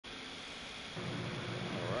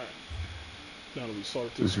Now that we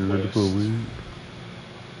started Is this you ready for quest. weed?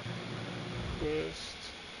 Quest.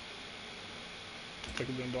 Take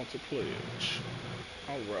the Undaunted Pledge.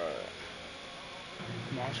 Alright.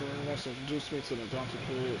 Monster wants to introduce me to the Undaunted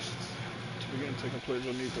Pledge. To begin taking pledge,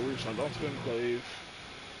 you'll need to reach Undaunted Enclave,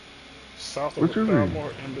 south of the What you read?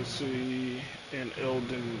 Thalmor Embassy in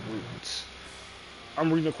Elden Root. I'm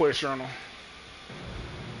reading the quest journal.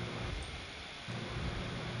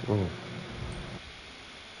 Oh.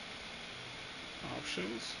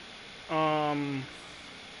 Options.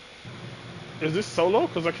 Is this solo?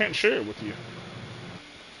 Because I can't share it with you.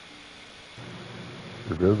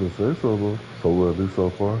 It doesn't say solo. Solo at least so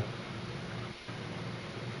far.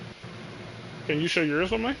 Can you share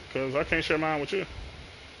yours with me? Because I can't share mine with you.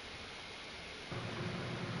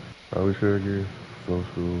 How we share again?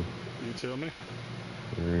 Social You tell me.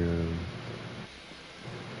 and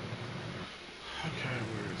Okay,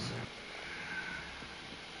 where is it?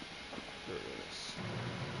 There it is.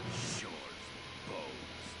 Swords,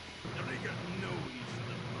 bows. Now they got no use for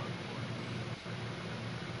the bloodborne means.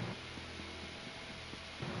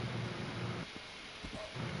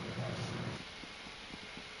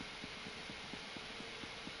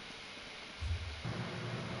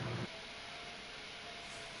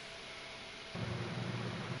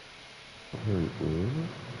 wait,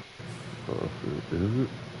 what? Oh, shit. Is it?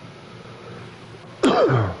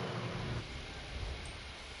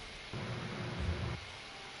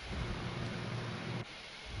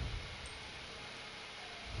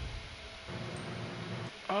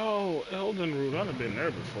 Oh, Elden Root. I've been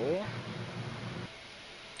there before.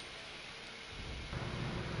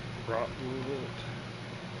 Rockwood.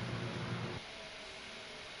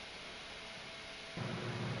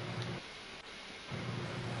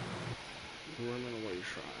 Running away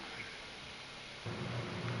shrine.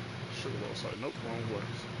 Sugarloaf site. Nope, wrong way.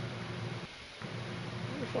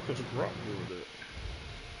 Where the fuck is Rockwood at?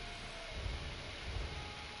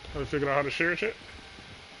 Have you figured out how to share it yet?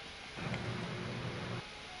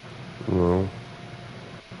 No.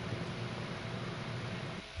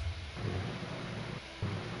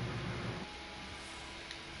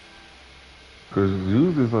 Because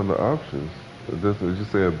use this on the options. It doesn't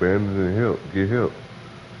just say abandon and help. Get help.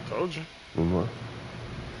 Told you. Mm-hmm. That's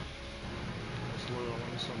where I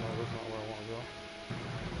went somewhere. That's not where I want to go.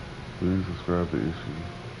 Please describe the issue.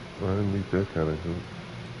 I didn't need that kind of help.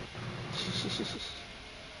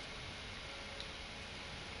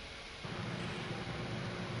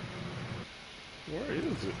 Where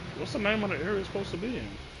is it? What's the name of the area it's supposed to be in?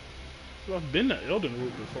 Well, I've been to Elden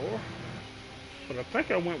Root before, but I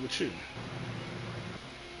think I went with you.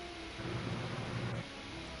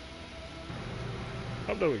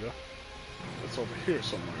 Oh, there we go. It's over here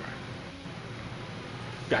somewhere.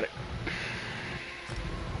 Got it.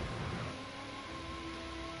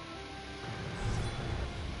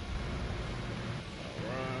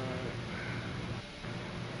 Alright.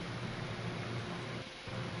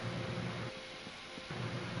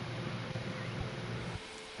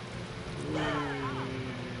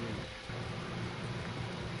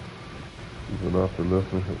 You went off and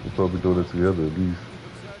left me. We're supposed to be doing it together at least.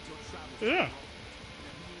 Yeah.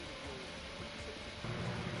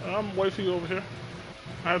 I'm waiting for you over here.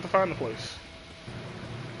 I have to find the place.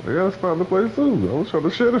 I gotta find the place too. I was trying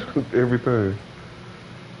to share everything.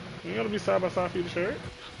 You gotta be side by side for you to share it.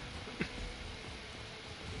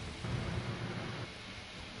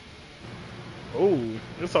 Oh,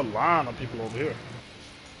 it's a line of people over here.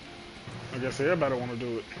 I guess everybody want to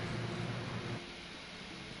do it.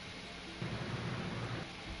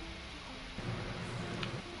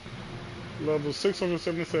 Level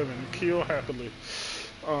 677. Kill happily.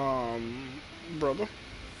 Brother.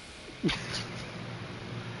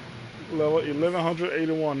 Level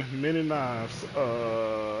 1181. Many knives.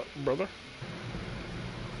 Brother.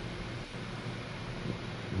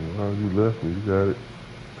 Well, you left me. You got it.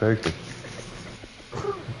 Take it.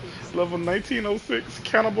 Level 1906.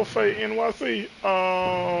 Cannibal Fate NYC.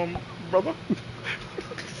 Brother.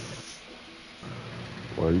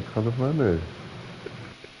 Why you calling my name?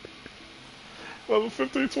 Level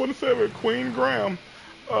 1527. Queen Graham.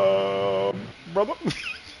 Brother.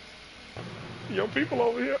 Your people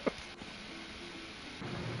over here.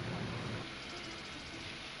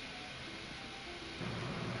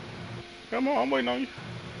 Come on, I'm waiting on you.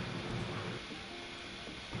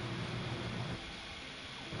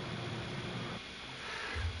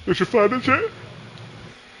 Did you find it yet?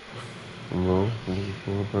 No.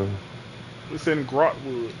 It's in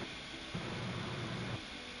Grotwood,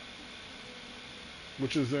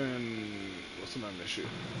 which is in what's the name of this shit?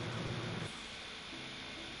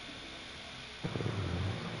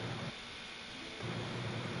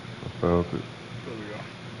 I found it. There we go.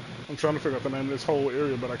 I'm trying to figure out the name of this whole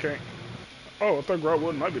area, but I can't. Oh, I thought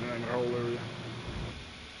Groutwood might be the name of the whole area.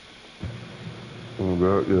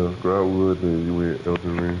 Groutwood, then you went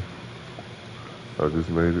Elden Ring. I just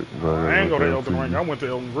made it. But I ain't I go to gotta Elden Ring. see. I went to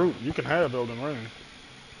Elden Root. You can have Elden Ring.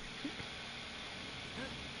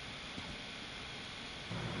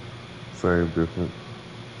 Same difference.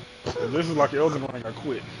 If this is like Elden Ring, I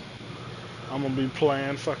quit. I'm gonna be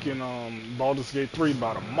playing fucking Baldur's Gate 3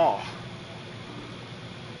 by tomorrow.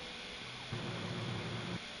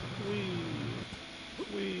 Wee.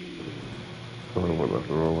 Oh, I went like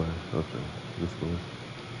the wrong way. Okay, this way.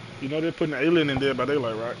 You know they're putting an alien in Dead by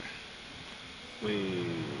Daylight, right? Wee.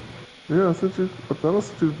 Yeah, I sent you. I thought I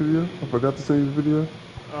sent you the video. I forgot to send you the video.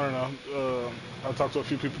 I don't know. I talked to a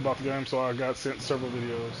few people about the game, so I got sent several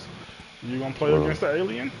videos. You gonna play against the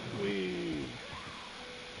alien? Wee.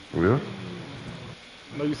 Yeah.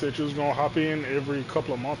 I know you said you was gonna hop in every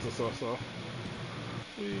couple of months or so.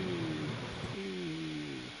 Wee.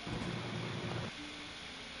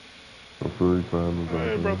 I'm fully fine with Hey,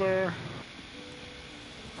 that. brother.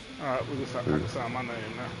 Alright, I can sign my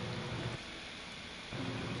name now.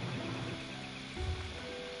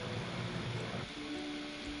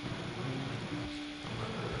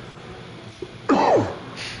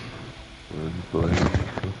 Just go ahead.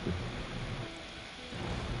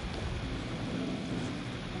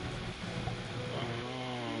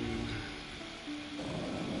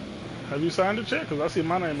 Have you signed it yet? Because I see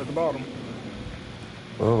my name at the bottom.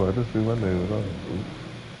 Oh, I didn't see my name at all. Oops.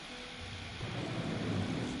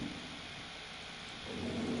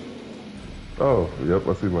 Oh, yep,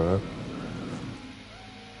 I see mine.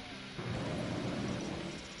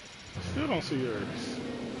 Still don't see yours.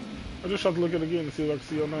 I just tried to look at it again to see if I can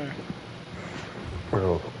see your name.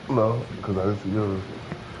 Oh, no, because I didn't see yours.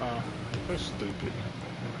 Oh, that's stupid.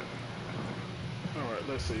 Alright,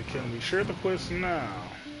 let's see. Can we share the quest now?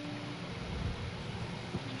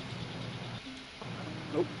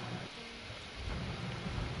 Nope.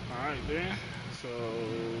 Alright then. So,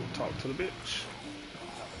 talk to the bitch.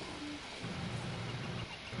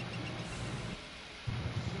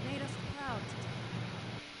 You made us proud today.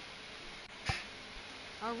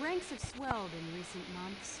 Our ranks have swelled in recent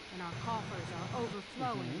months, and our coffers are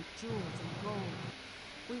overflowing with jewels and gold.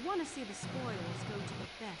 We want to see the spoils go to the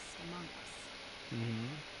best among us.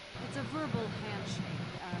 It's a verbal handshake.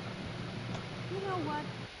 You know what?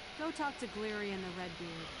 Go talk to Gleary and the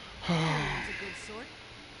Redbeard. Glarian's a good sort.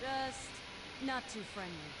 Just not too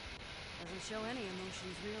friendly. Doesn't show any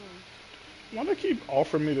emotions, really. Why do they keep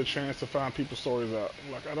offering me the chance to find people's stories out?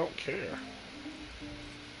 Like, I don't care.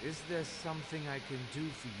 Is there something I can do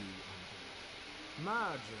for you,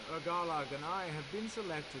 Marge, Garlag, and I have been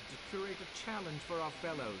selected to curate a challenge for our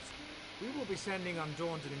fellows. We will be sending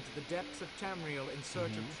Undaunted into the depths of Tamriel in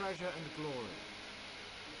search of treasure and glory.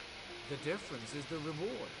 The difference is the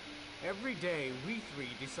reward. Every day, we three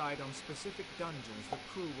decide on specific dungeons the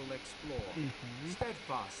crew will explore.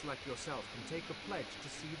 Steadfast like yourself can take a pledge to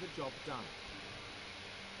see the job done.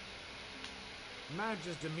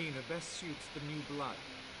 Madge's demeanor best suits the new blood.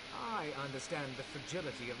 I understand the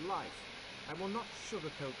fragility of life. I will not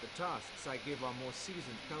sugarcoat the tasks I give our more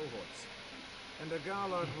seasoned cohorts. And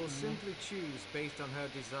Garland will simply choose based on her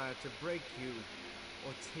desire to break you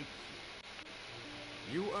or take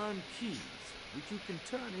you. You earn keys, which you can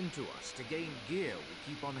turn into us to gain gear we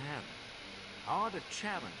keep on hand. Harder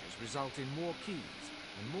challenges result in more keys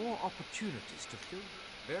and more opportunities to fill.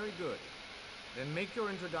 Very good. Then make your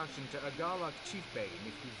introduction to Agalak Chiefbane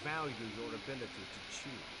if you value your ability to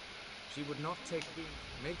choose. She would not take the...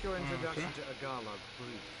 Make your introduction to Agalak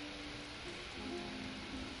brief.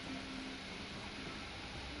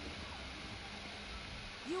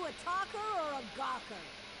 You a talker or a gawker?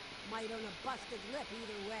 Might earn a busted lip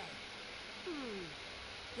either way.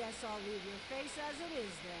 Guess I'll leave your face as it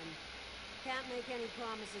is then. Can't make any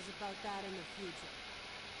promises about that in the future.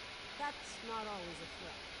 That's not always a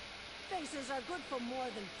threat. Faces are good for more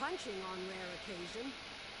than punching on rare occasion.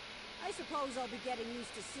 I suppose I'll be getting used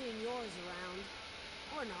to seeing yours around.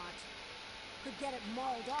 Or not. Could get it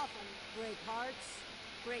mauled off and break hearts,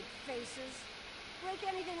 break faces, break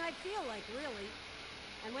anything I feel like, really.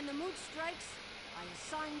 And when the mood strikes, I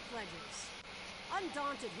assign pledges.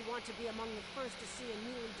 Undaunted who want to be among the first to see a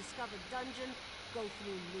newly discovered dungeon go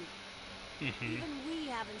through me. Even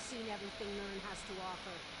we haven't seen everything Nirn has to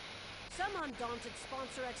offer. Some Undaunted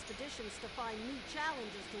sponsor expeditions to find new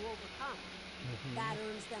challenges to overcome. That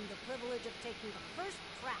earns them the privilege of taking the first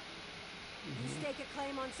crack. You stake a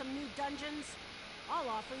claim on some new dungeons, I'll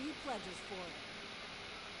offer you pledges for it.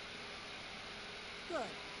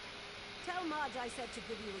 Good. Tell Marge I said to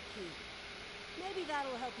give you a key. Maybe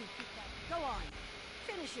that'll help you keep that. Go on.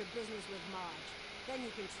 Finish your business with Marge. Then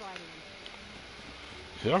you can try to.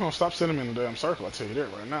 Y'all gonna stop sending me in the damn circle, I tell you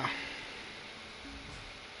that right now.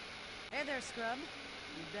 Hey there, scrub.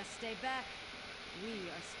 You'd best stay back. We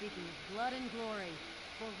are speaking of blood and glory.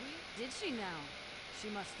 For we... Did she now? She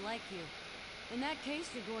must like you. In that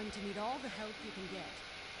case, you're going to need all the help you can get.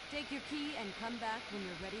 Take your key and come back when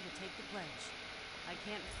you're ready to take the pledge. I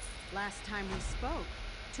can't... Last time we spoke,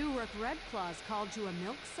 Turok Redclaws called you a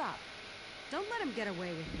milksop. Don't let him get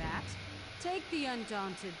away with that. Take the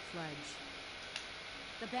Undaunted pledge.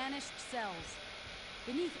 The banished cells.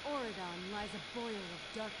 Beneath Oregon lies a boil of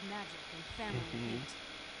dark magic and family hate.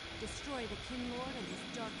 Destroy the Kinlord and his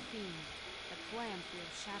dark fiend, the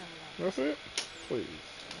Clamfield Shadowland. That's it? Please.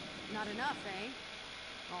 Not enough, eh?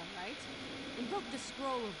 All right. Invoke the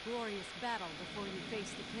Scroll of Glorious Battle before you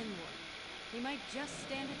face the Kinlord. He might just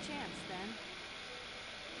stand a chance then.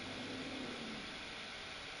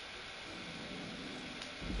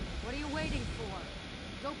 What are you waiting for?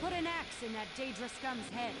 Go put an axe in that Daedra scum's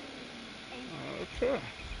head. Okay.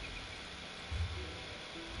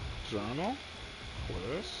 Journal.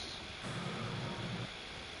 Quest.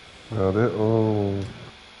 Now that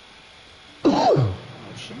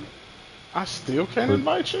Option. I still can't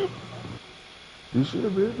invite you? you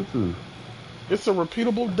should be able to. It's a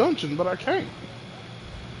repeatable dungeon, but I can't.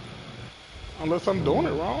 Unless I'm doing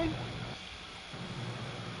it wrong.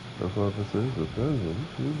 That's what I said. It's a dungeon. You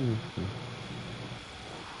should be able to.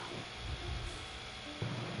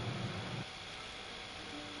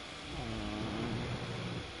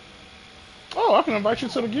 Oh, I can invite you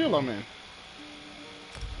to the guild I'm in.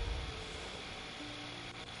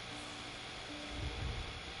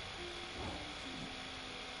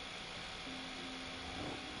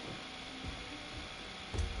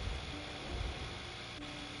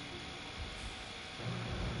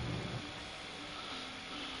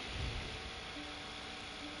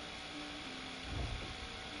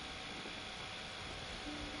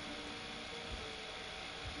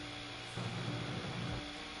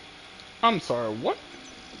 I'm sorry, what?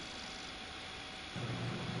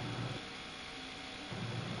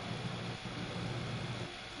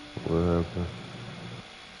 What happened?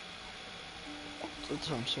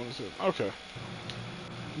 Okay.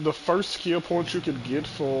 The first skill point you could get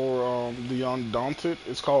for the Undaunted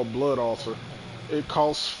is called Blood Altar. It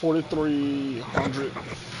costs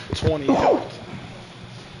 4,320 health.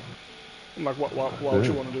 I'm like, why would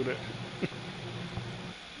you want to do that?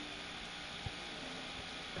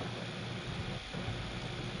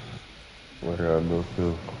 Like I know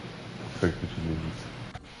still. Take what you need.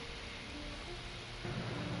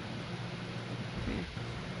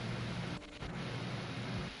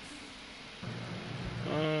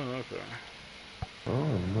 Okay. Oh,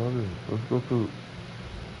 no, let's go to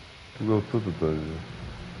the dungeon.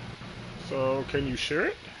 So, can you share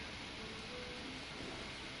it?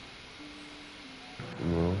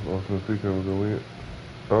 No, I was gonna see can we go in.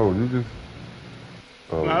 Oh, you just.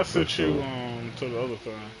 Oh, No, I sent you so. to the other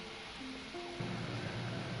thing.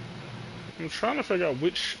 I'm trying to figure out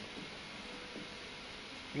which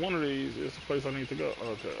one of these is the place I need to go.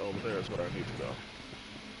 Okay, over there is where I need to go.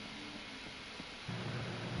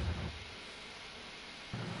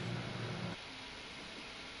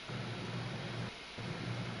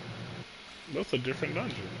 That's a different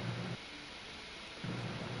dungeon.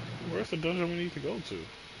 Where's the dungeon we need to go to?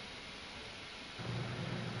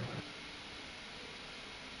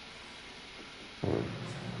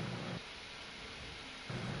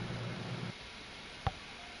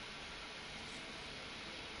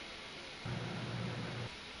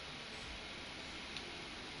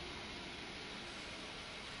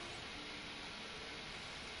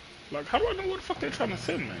 Like, how do I know where the fuck they're trying to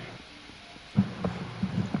send me?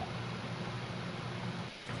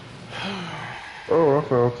 Oh, I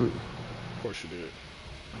found it. Of course you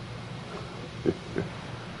did.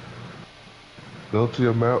 Go to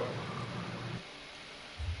your map.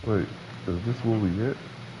 Wait, is this where we at?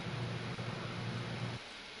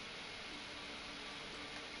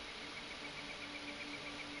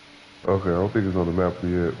 Okay, I don't think it's on the map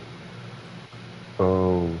yet.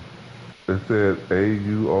 It said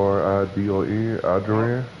Auridon,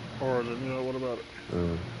 Adrian. Origin, yeah, what about it?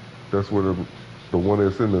 That's where the one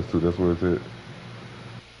they sent us to. That's where it's at. Wait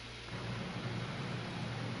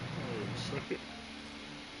a second.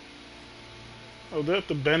 Oh, that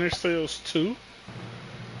the banner sales too?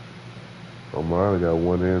 Oh, mine I got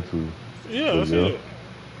 1 and 2. Yeah, So, that's yeah. it.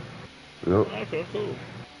 Yep. Okay, cool.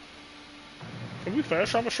 Can we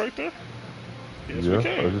fast travel straight there? Yes, Yeah, we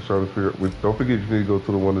can. I just trying to figure. Don't forget you need to go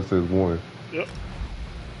to the one that says 1. Yep.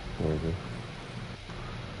 Okay.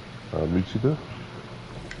 I'll meet you there.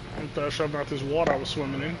 I'm thirst trapping out this water I was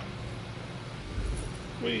swimming in.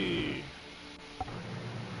 Wee.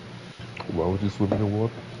 Why would you swim in the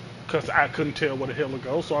water? Because I couldn't tell where the hell to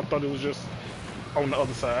go, so I thought it was just on the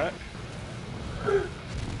other side.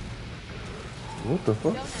 What the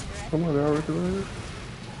fuck? Somebody already right here?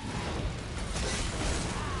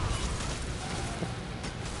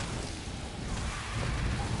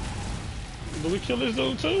 Do we kill this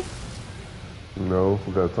dude too? No,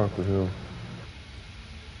 we gotta talk to him.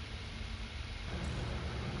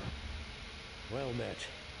 Well met.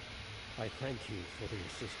 I thank you for the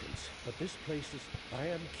assistance, but this place is... I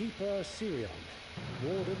am Keeper Sirion,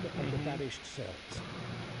 Warden of the Banished Cells.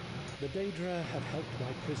 The Daedra have helped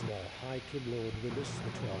my prisoner, High Kimlord Rillis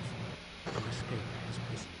XII, to escape his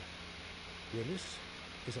prison. Rillis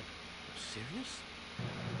is a... serious?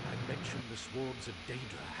 I've mentioned the swarms of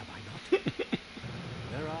Daedra, have I not?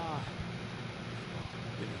 There are...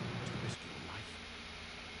 if you are willing to risk your life,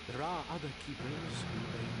 there are other keepers who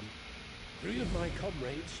may be... 3 of my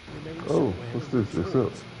comrades remain Oh, somewhere what's in this? the Accept.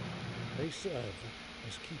 swarms. They serve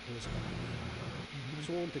as keepers of me,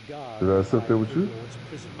 sworn to guard Did I accept that with you? Kimlord's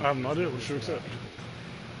prison I have no as idea long what as you they are accept. able.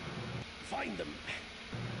 Find them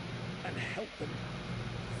and help them.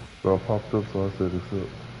 So I popped up, so I said accept.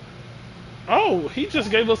 Oh, he just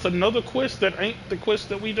gave us another quest that ain't the quest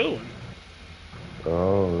that we doing.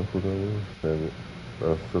 Oh, that's what that was? Damn it. I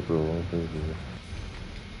accepted the wrong thing here.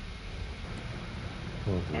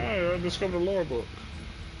 Okay. Alright, I discovered a lore book.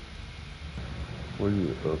 Where you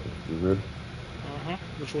at? Okay. You ready? Uh-huh.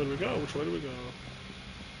 Which way do we go? Which way do we go?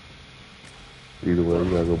 Either way, you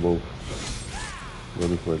gotta go both. Go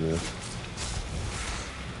this way, man.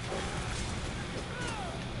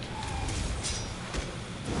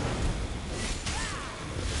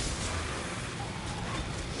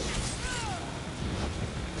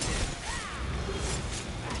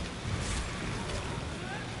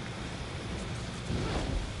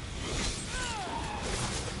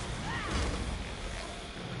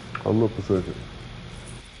 Hold up a second.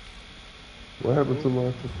 What happened to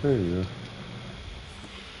my companion?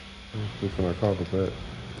 I'm just gonna call it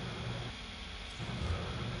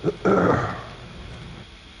back.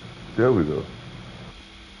 There we go.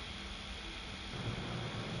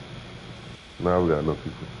 Now we got enough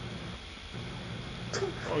people.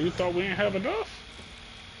 Oh, you thought we didn't have enough?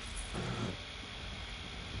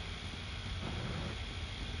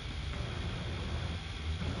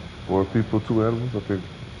 Four people, 2 animals. I think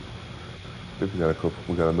we got a couple.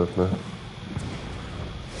 We got enough now.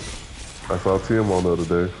 I saw Tim on the other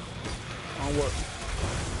day. On what?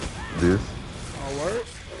 This. On word?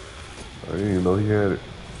 I didn't even know he had it.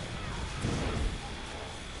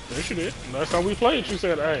 Yes, you did. Last time we played, you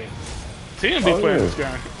said, hey, Tim be playing this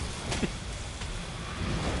game.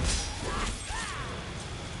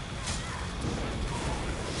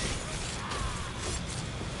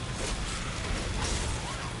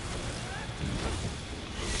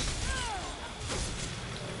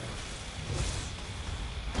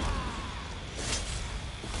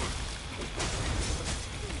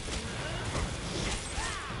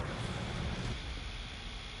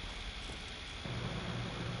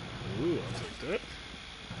 Ooh, I'll take that.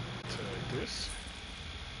 Take this.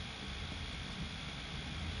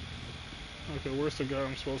 Okay, where's the guy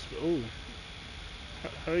I'm supposed to be? Ooh.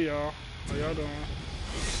 Hey, y'all. How y'all doing?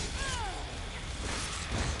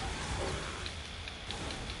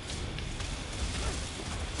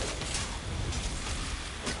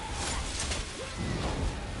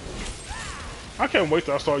 I can't wait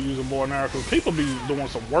till I start using bow and arrow, because people be doing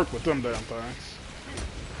some work with them damn things.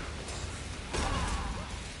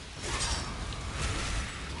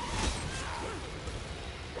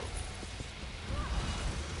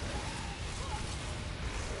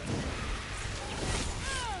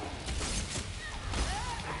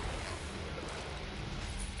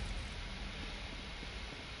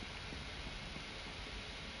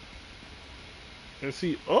 Is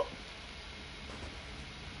he up?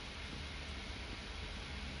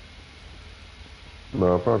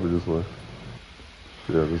 No, probably this way.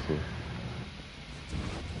 Yeah, this way.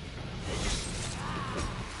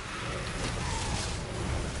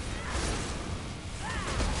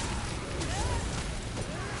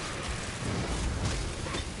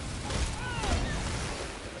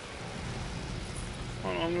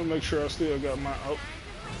 Hold on, I'm gonna make sure I still got my. Oh,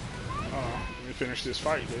 let me finish this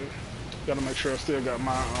fight, dude. Gotta make sure I still got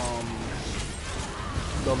my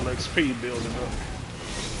double XP building up.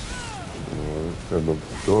 Alright. And the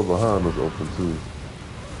door behind us open too.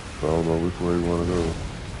 So I don't know which way you want to go.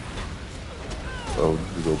 Oh,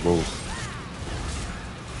 you go both.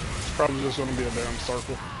 It's probably just gonna be a damn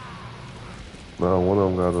circle. Now one of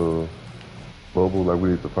them got a bubble, like we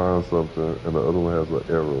need to find something, and the other one has an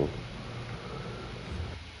arrow.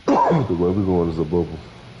 The way we're going is a bubble.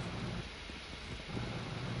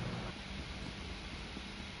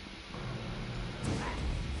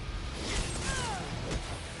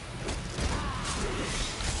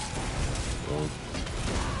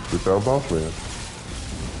 We found boss man.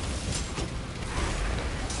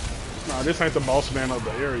 Nah, this ain't the boss man of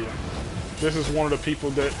the area. This is one of the people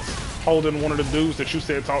that's holding one of the dudes that you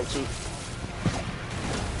said talk to.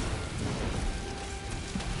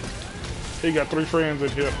 He got 3 friends in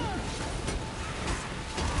here.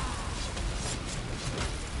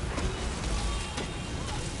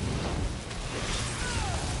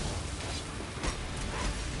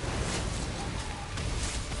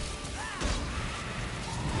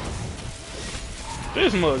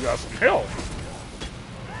 This mug got some help.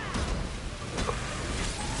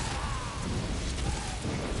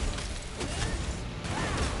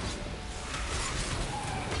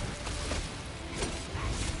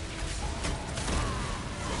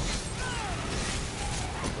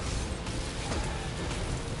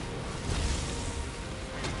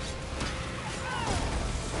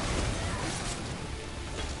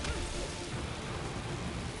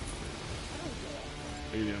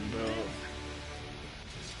 Medium belt.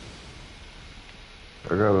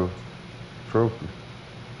 I got a trophy.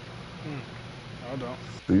 I don't.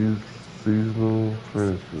 Seasonal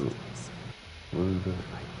friendship. What is that?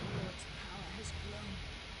 My lord's power has grown.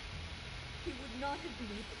 He would not have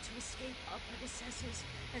been able to escape our predecessors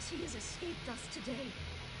as he has escaped us today.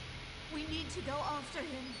 We need to go after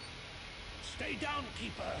him. Stay down,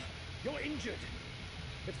 Keeper. You're injured.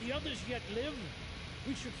 If the others yet live,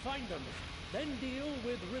 we should find them. Then deal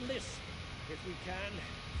with Release, if we can.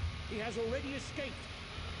 He has already escaped.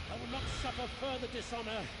 I will not suffer further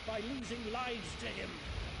dishonor by losing lives to him.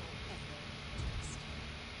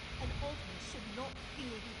 An altar should not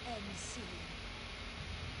feel the end soon.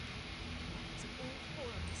 It's all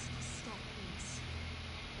for us to stop this.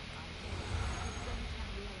 I know we won't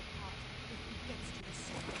carry our apart if he gets to the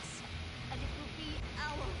surface. And it will be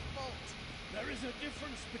our fault. There is a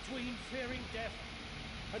difference between fearing death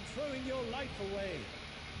and throwing your life away,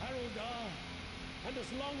 Haroldar. And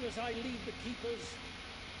as long as I lead the Keepers,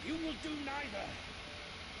 you will do neither.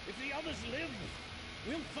 If the others live,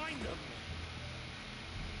 we'll find them.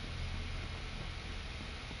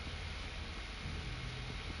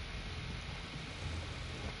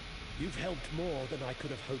 You've helped more than I could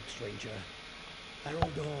have hoped, stranger.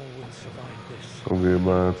 Haroldar will survive this. I'm getting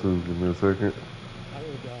mine too. Give me a second.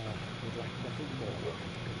 Haroldar would like nothing more than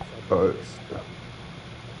to confront Alright. this.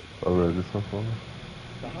 Alright, this one for me.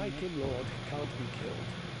 The High Kin Lord can't be killed.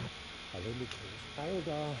 I'll only cause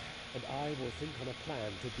Haroldar and I will think on a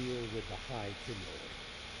plan to deal with the High Kin Lord.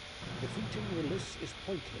 Defeating Release is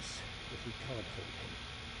pointless if we can't hold him.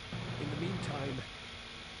 In the meantime,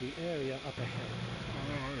 the area up ahead.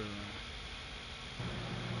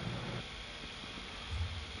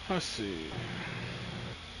 Let's see.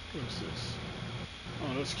 What is this?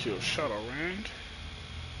 Oh, let's kill Shadowrand.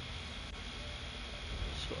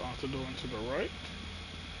 Let's go out the door and to the right.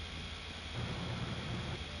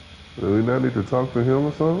 Do we not need to talk to him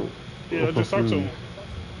or something? Yeah, I just talked to him.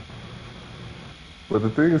 But the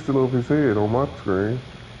thing is still over his head on my screen.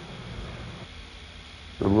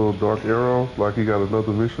 The little dark arrow, like he got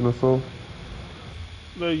another mission or something.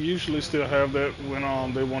 They usually still have that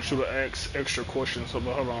when they want you to ask extra questions. So,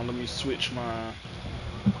 but hold on, let me switch my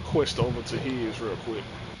quest over to his real quick.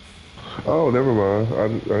 Oh, never mind. I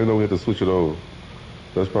didn't know we had to switch it over.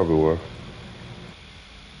 That's probably why.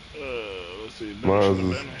 Let's see. Banish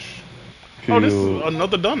and the Banish. Oh, this is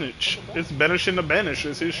another dunnage. It's Banish and the Banish.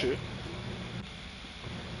 It's his shit.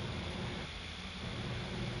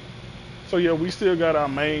 So yeah, we still got our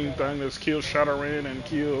main thing that's kill Shadowrand and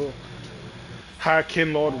kill High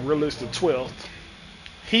Kin Lord Release the 12th.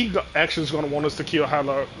 He actually is going to want us to kill High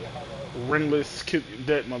Lord Ringless,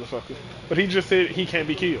 that motherfucker. But he just said he can't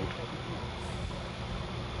be killed.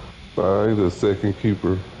 Find the second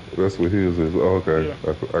keeper. That's what his is. Oh, okay,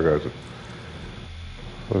 Yeah. I got you.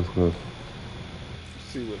 Let's go. Let's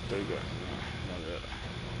see what they got.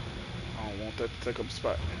 I don't want that to take up a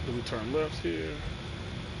spot. Do we turn left here?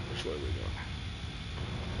 Which way we go?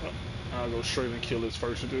 Oh, I'll go straight and kill this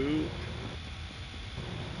first dude.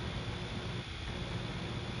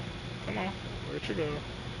 Come on, where'd you go?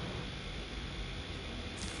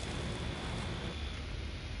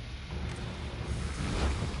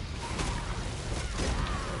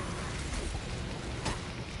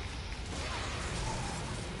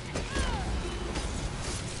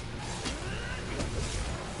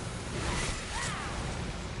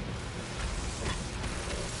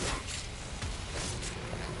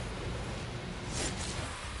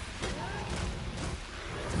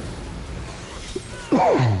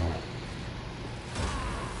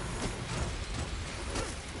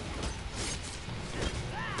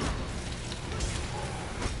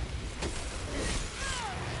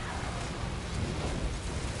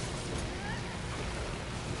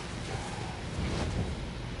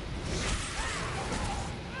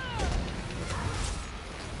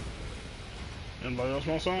 Anybody else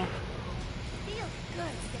want some? Feels good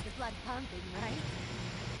to get the blood pumping, right?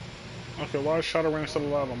 Okay, why is Shadowran still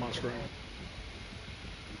alive on my screen?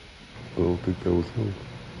 I don't think that was him.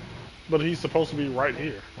 But he's supposed to be right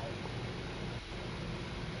here.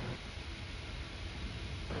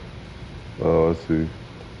 Oh, I see.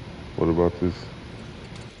 What about this?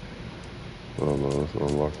 Oh no, let's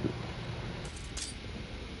unlock it.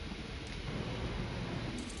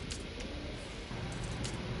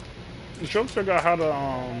 The joke figure out how to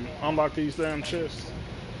unlock these damn chests.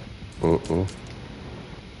 Uh-uh.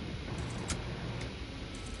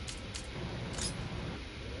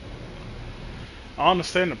 I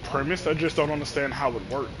understand the premise, I just don't understand how it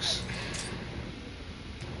works.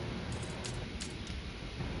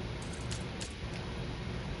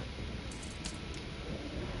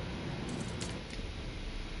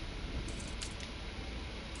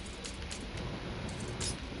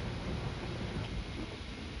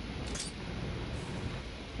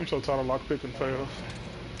 I'm so tired of lockpick and fails.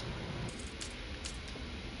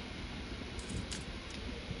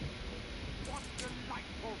 What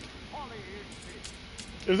delightful folly is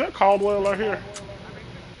this? Is that Caldwell right here? Having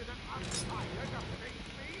lifted an outsider to face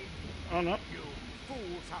me? Oh no. You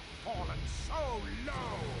fools have fallen so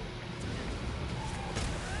low!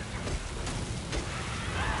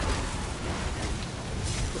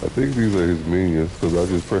 I think these are his minions, because I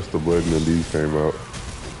just pressed the button and these came out.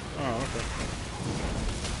 Oh, okay.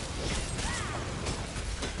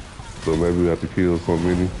 So maybe we have to kill so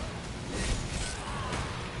many.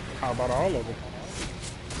 How about all of them?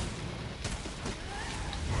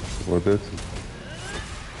 What that's it.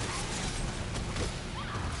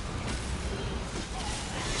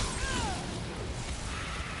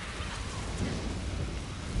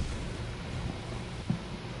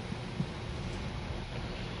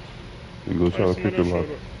 You go try Hey, to pick somebody else them up.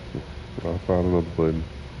 showed up. I found another button.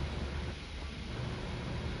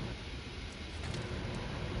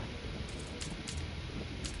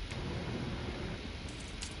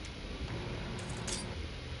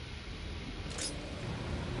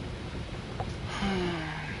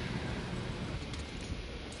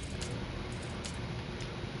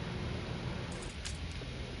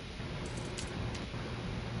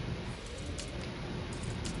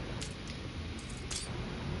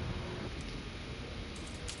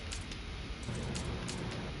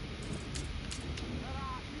 There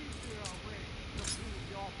are easier ways to prove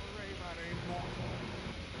your bravery, mortal.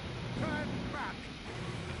 Turn back!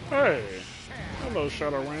 Hey. Hello,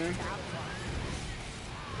 Shadowran.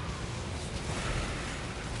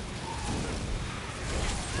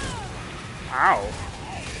 Ow.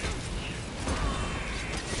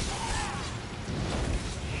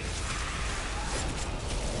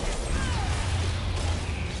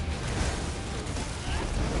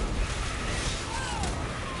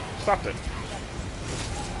 Stop it.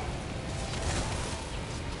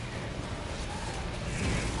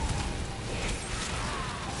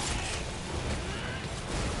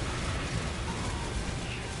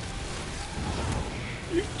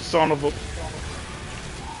 You son of a...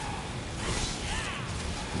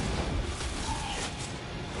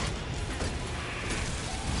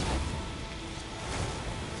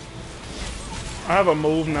 I have a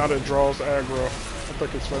move now that draws aggro. I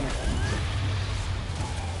think it's funny.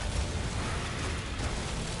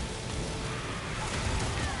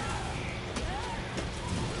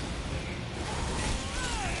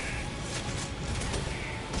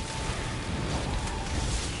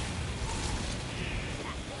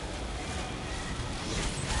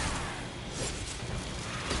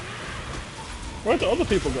 Where'd the other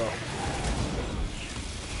people go?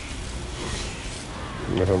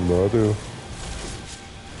 I have no idea.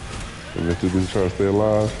 I guess you just trying to stay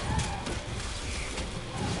alive.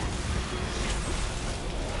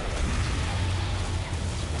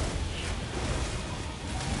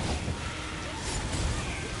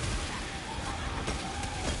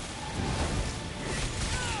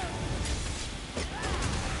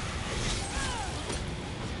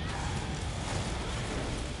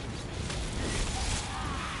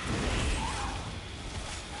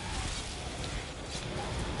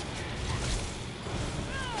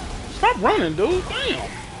 Stop running, dude. Damn.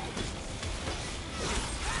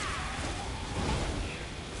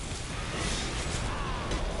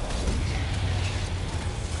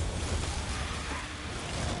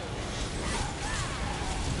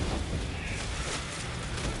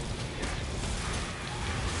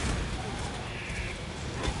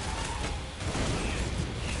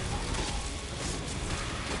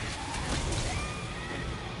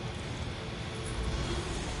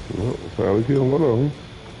 Finally killed one of them.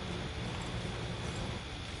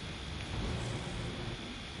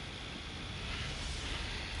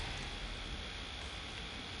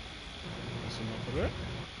 That's enough of that.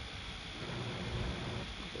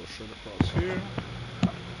 Go straight across here.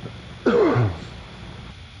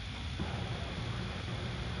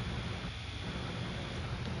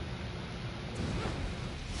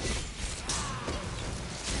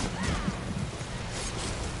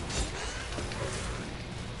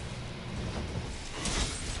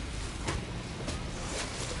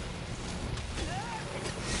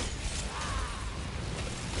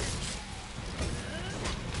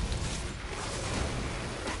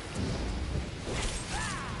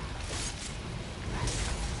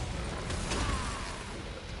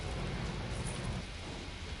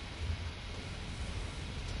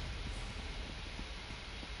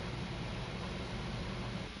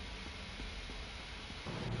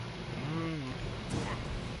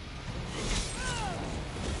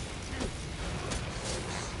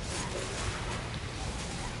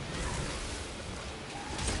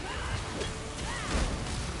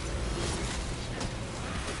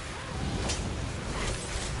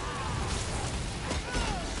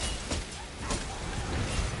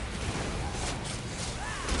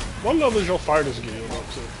 What level is your fighters guild up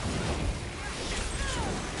to?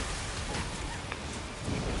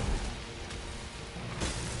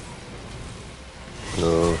 I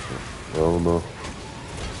don't know.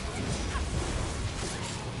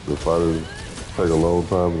 The fighters take a long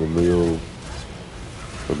time. The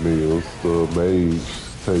mage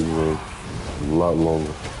takes a lot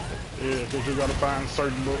longer. Yeah, because you gotta find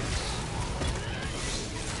certain books.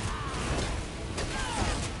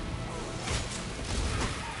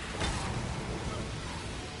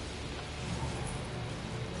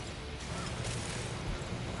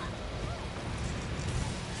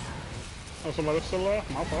 Oh, somebody's still alive?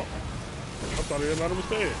 My fault. I thought everybody was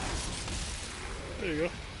dead. There you go.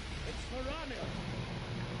 It's Verania.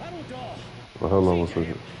 Battledore. Well, hold on one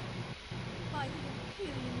second. By the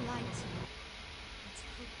Imperial light. Let's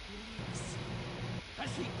hope he lives.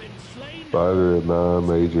 Has he been slain? Fighter at 9,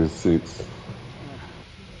 mage at 6.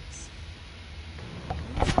 Lives.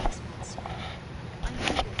 No satisfied, sir. I'm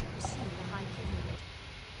eager to pursue the High King.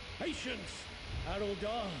 Patience,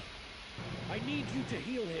 Battledore. I need you to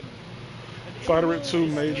heal him. And Fighter at Ilmo 2,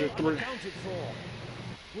 is Major still 3. unaccounted for.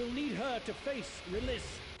 We'll need her to face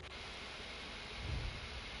Rilis.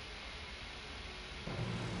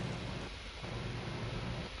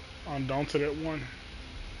 Undaunted at 1.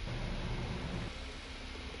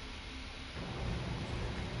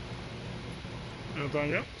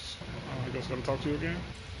 Anything else? I guess I gotta talk to you again.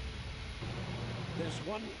 There's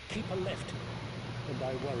one keeper left, and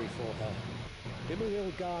I worry for her.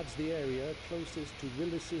 Immanuel guards the area closest to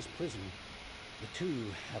Rilis's prison. The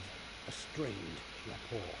two have a strained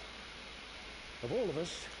rapport. Of all of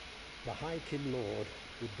us, the High Kin Lord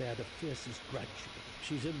would bear the fiercest grudge.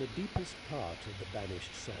 She's in the deepest part of the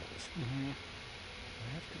banished cells. I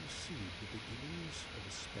have conceived the beginnings of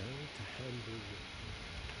a spell to handle it.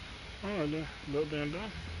 Alright then, little damn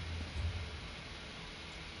done.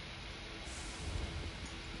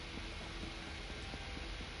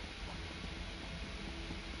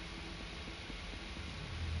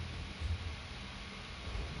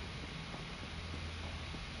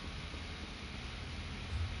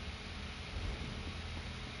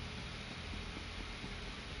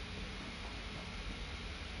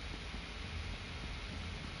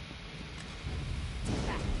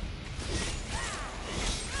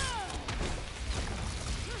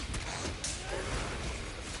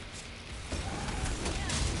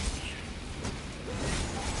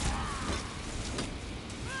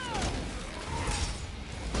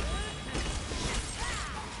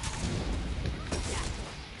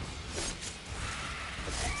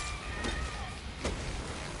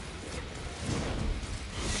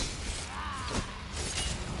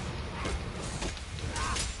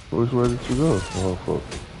 Which way did you go? Oh, fuck.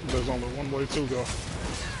 There's only one way to go.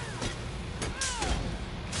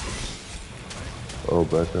 Oh,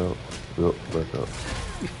 back out. Yep, back out.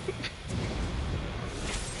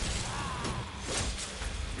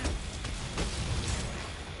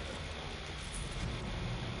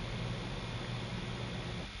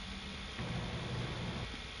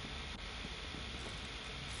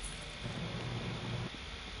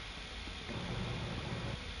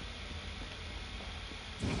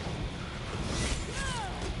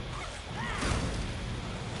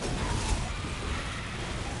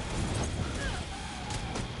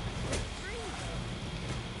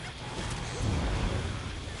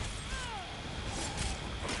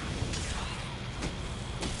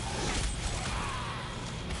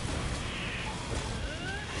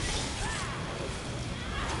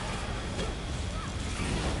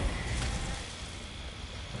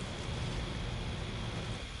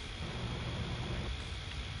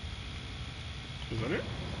 Is that it?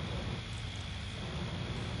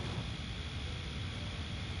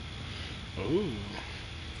 Ooh.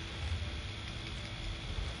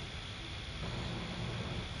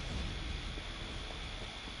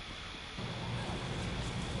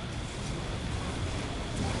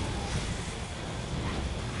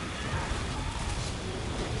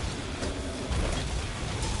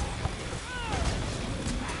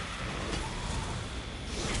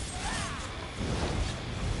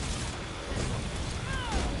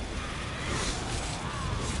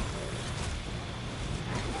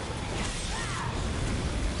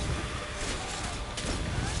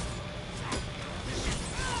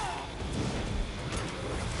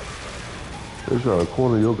 They try to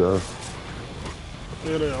corner your guy.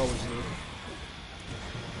 Yeah, they always do.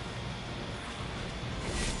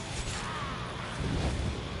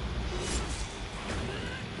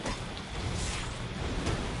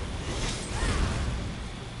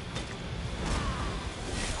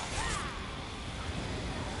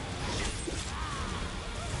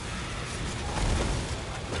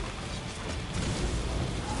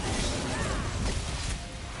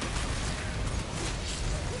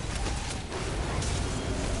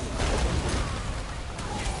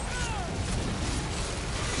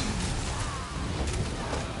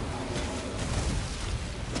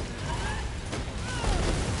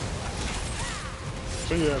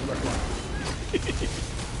 Turn your ass back around.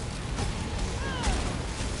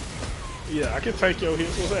 Yeah, I can take your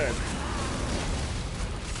hits. What's that?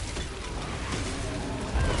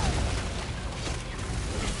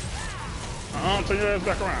 Turn your ass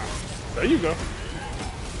back around. There you go.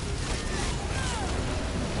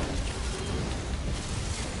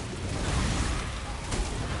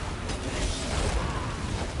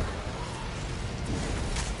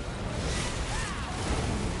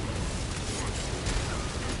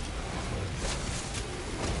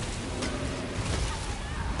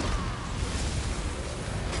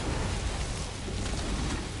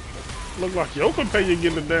 Look like Yo can pay you to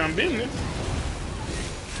get the damn business.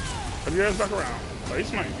 Turn your ass back around.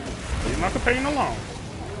 Face me. Leave my companion alone.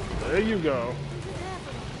 There you go.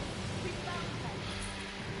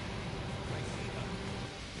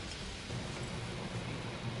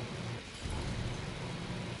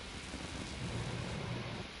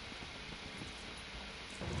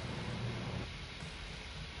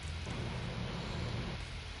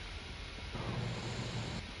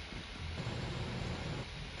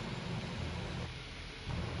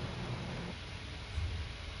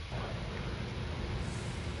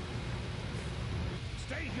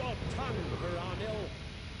 Stay your tongue, Veranil.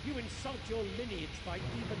 You insult your lineage by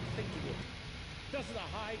even thinking it. Does the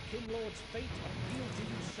High King Lord's fate appeal to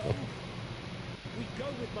you so? We go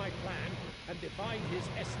with my plan and divide his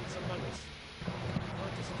essence among us. We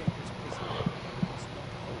can't escape his prison. It's not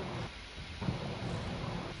home.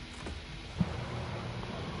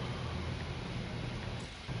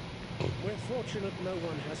 We're fortunate no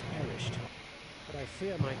one has perished, but I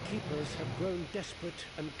fear my keepers have grown desperate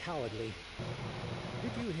and cowardly.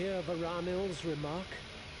 Did you hear Veranil's remark?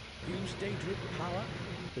 Use Daedric power?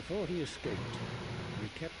 Before he escaped, we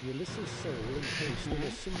kept Ulysses' soul encased in a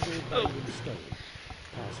single binding stone,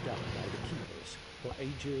 passed down by the keepers for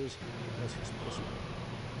ages as his prisoner.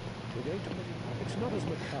 We're going to put him... It's not as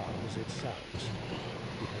macabre as it sounds.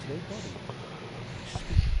 He has no body. We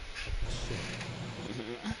speak of the soul.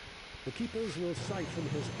 The keepers will siphon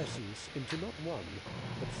his essence into not one,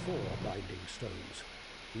 but 4 binding stones.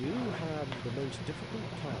 You have the most difficult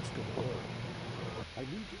task of all. I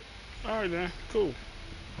need you. Alright then, cool.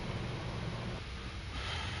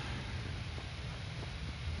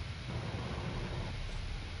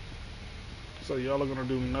 So y'all are gonna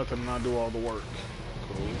do nothing and I do all the work.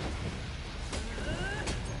 Cool.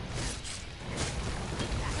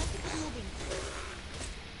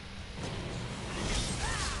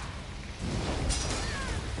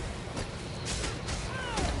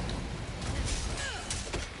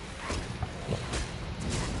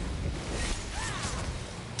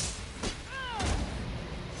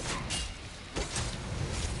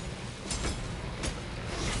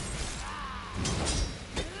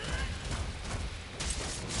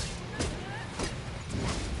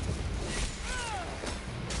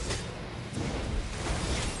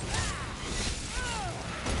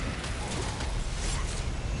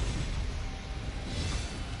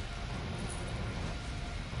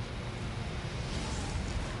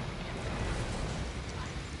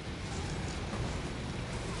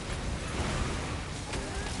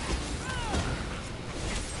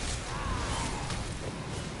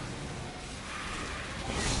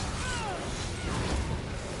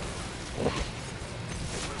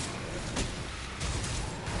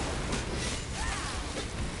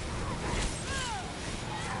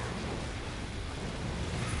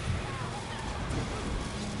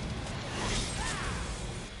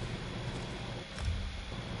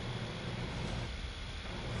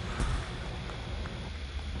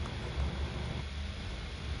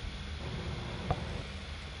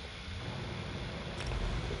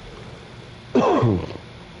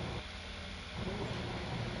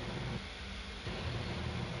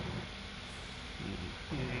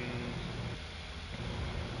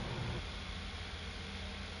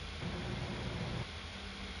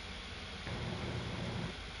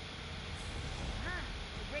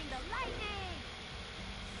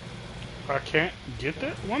 I can't get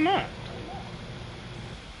that? Why not?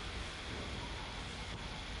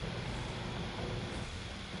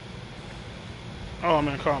 Oh, I'm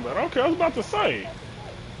in combat. Okay, I was about to say.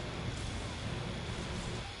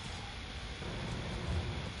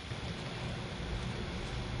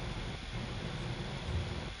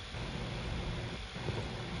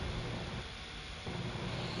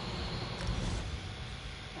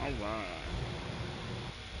 Alright.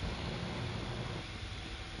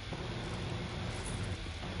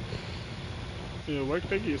 You awake,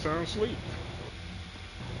 think you sound asleep.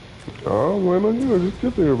 Oh, wait on you. Just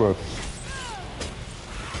get to everybody.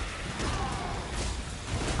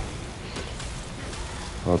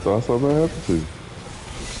 I thought something happened to you.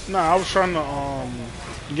 Nah, I was trying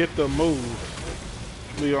to get the move.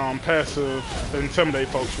 The passive intimidate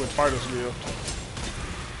folks with fighter's guild.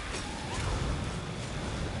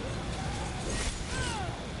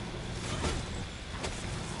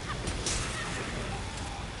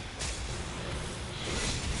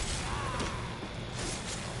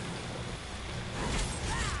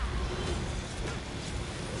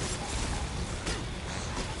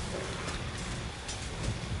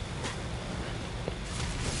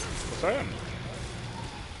 What's happening?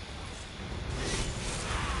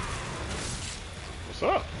 What's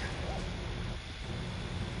up?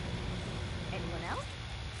 Anyone else?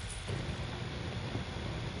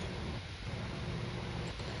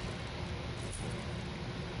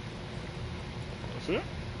 That's it?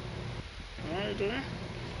 Alright then.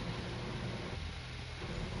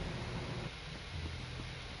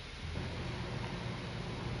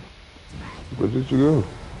 Where did you go?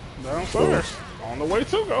 Downstairs. On the way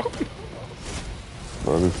to go. I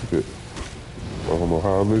didn't see it. I don't know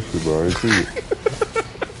how I missed it, but I ain't see it.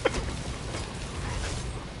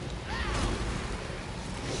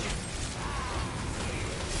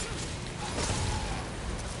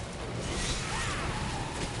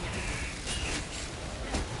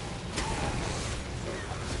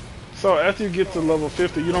 So after you get to level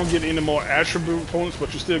 50, you don't get any more attribute points,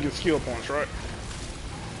 but you still get skill points, right?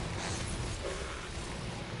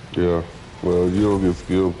 Yeah. Well, you don't get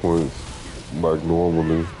skill points like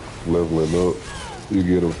normally leveling up. You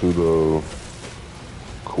get them through the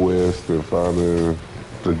quest and finding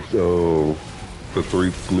the 3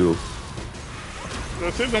 glyphs.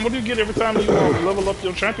 That's it. Then what do you get every time you level up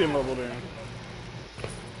your champion level then?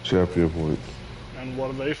 Champion points. And what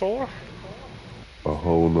are they for? A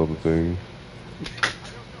whole nother thing.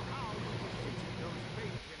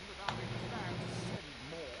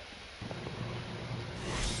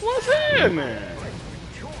 What's happening?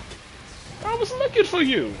 I was looking for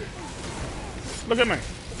you. Look at me.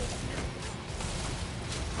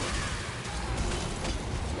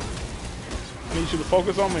 I need you to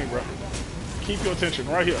focus on me, bro. Keep your attention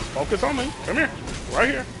right here. Focus on me. Come here. Right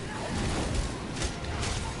here.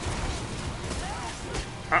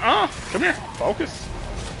 Come here. Focus.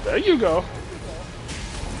 There you go.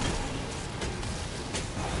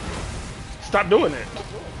 Stop doing it.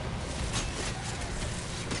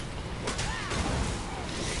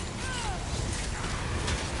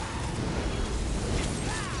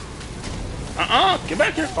 Get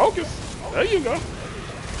back here. Focus. There you go.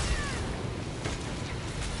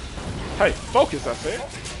 Hey, focus, I said.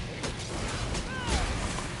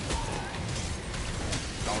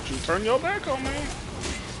 Don't you turn your back on me.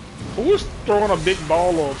 Who is throwing a big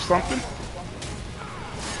ball of something?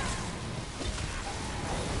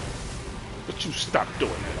 But you stop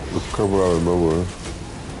doing that. It's coming out of nowhere.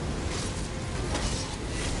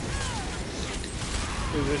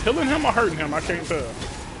 Is it healing him or hurting him? I can't tell.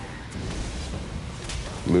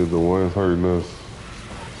 They're the ones hurting us.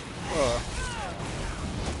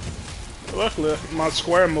 Luckily, my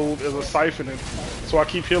square move is a siphoning, so I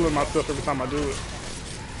keep healing myself every time I do it.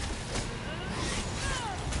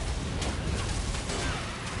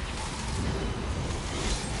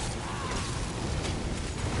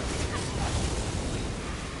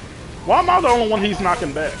 Why am I the only one he's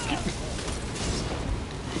knocking back?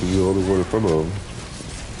 You're the only one in front of him.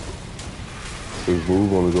 His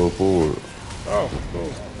move only goes forward. Oh,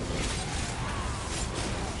 cool.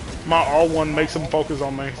 My R1 makes him focus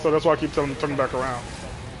on me, so that's why I keep telling him to turn back around.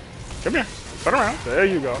 Come here. Turn around. There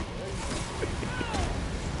you go.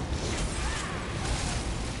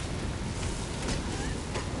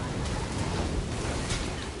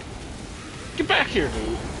 Get back here,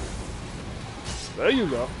 dude. There you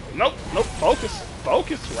go. Nope, nope. Focus.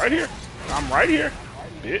 Focus. Right here. I'm right here.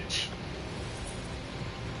 Bitch.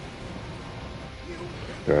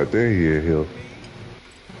 God dang, he ain't here.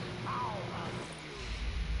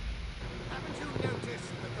 Haven't you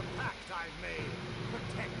noticed that the pact I've made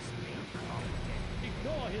protects me from death?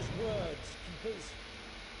 Ignore his Danger's words, keepers.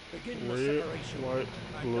 Begin the Red, separation. white,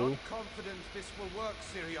 I'm blue. not confident this will work,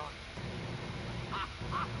 Sirion.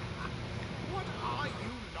 What are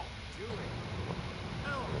you not doing?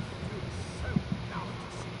 Oh, you so proud to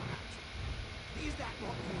see that. Is that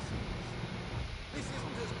what this is? This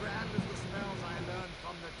isn't as grand as the smells I learned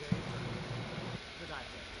from the Daedra. But I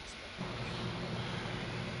don't expect much.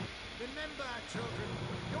 Remember, children,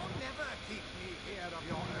 you'll never keep me here of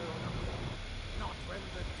your own accord. Not when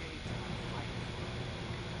the Daedra fight for you.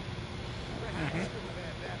 Perhaps you'd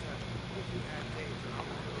fare better if you had Daedra on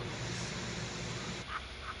the loose.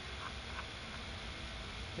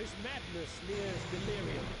 His madness nears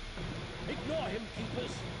delirium. Ignore him,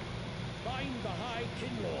 keepers. Bind the High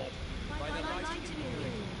King Lord. By the light of you, the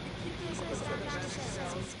keepers of the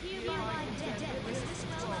cells, hereby dead was this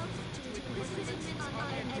wealth to imprisonment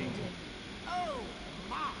unending. Oh,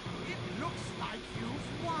 my! It looks like you've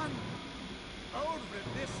won! Old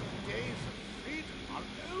reminiscent days of freedom are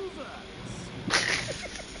over!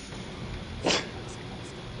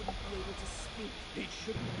 Wouldn't be able to speak. He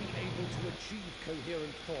shouldn't be able to achieve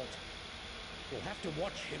coherent thought. We'll have to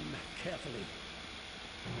watch him carefully.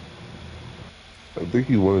 I think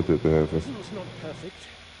he wanted it to happen. Prison's not perfect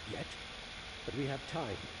yet, but we have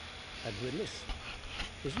time, and Willis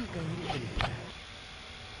isn't going anywhere.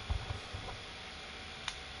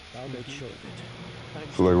 I'll make sure of it.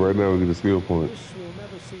 Thanks So like to right you, now we get a skill point. Willis will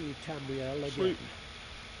never see Tamriel again. Sweet.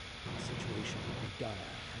 The situation would be dire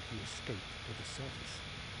had he escaped to the surface.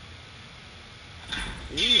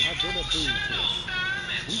 You have been a boon to us.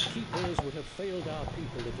 We keepers would have failed our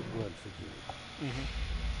people if it weren't for you.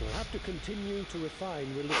 We'll have to continue to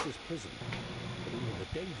refine Willis's prison, but even the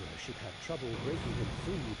Daedra should have trouble breaking him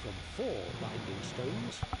free from 4 binding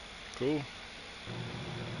stones. Cool.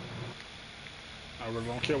 I really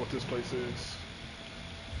don't care what this place is.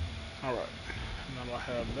 Alright. Now I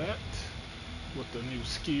have that with the new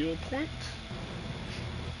skill point.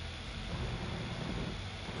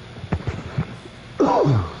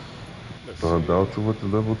 Let's see. Undaunted with the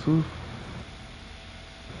level 2.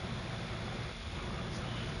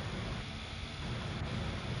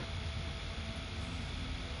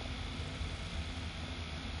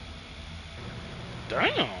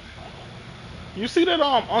 Damn. You see that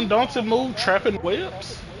Undaunted move, trapping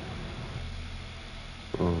webs?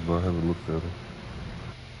 Oh no, I haven't looked at it.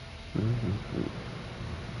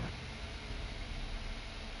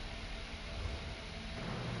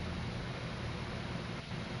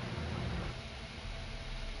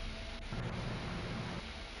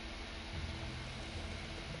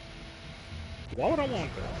 Why would I want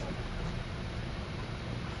that?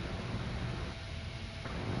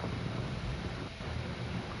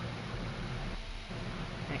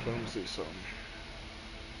 Okay, let me see something.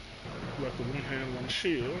 Like the one hand, one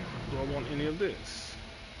shield. Do I want any of this?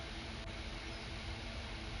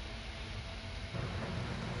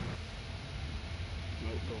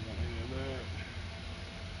 Nope, don't want any of that.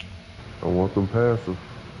 I want them passive.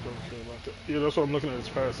 Don't care about that. Yeah, that's what I'm looking at, is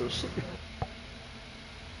passives.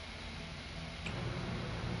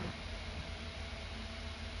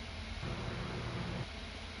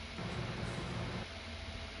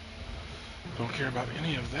 Don't care about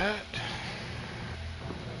any of that.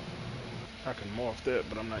 I can morph that,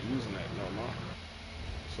 but I'm not using that no more.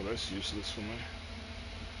 So that's useless for me.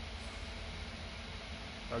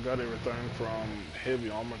 I got everything from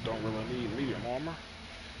heavy armor, don't really need medium armor.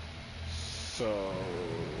 So,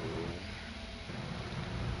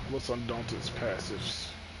 what's Undaunted's passives?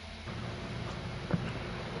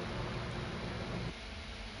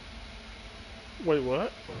 Wait,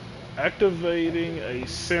 what? Activating a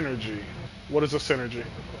synergy. What is a synergy?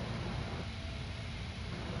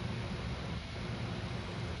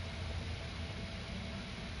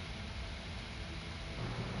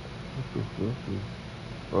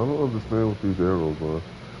 I don't understand what these arrows are.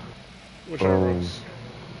 Which arrows?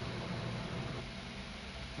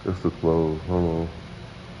 It's the clothes. Hold on.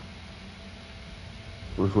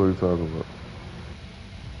 Which one are you talking about?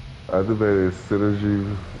 Activated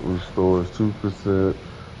synergy restores 2%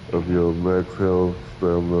 of your max health,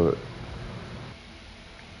 stamina,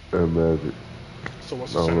 and magic. So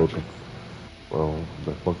what's I the don't know. synergy? Well,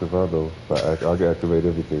 the fuck if I know. I can activate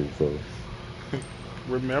everything, so.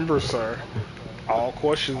 Remember, sir, all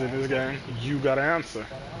questions in this game, you gotta answer.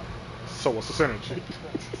 So what's the synergy?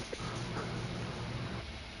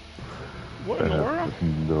 What I in the have world?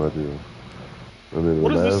 no idea. And then What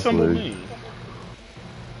the does this last symbol leg, mean?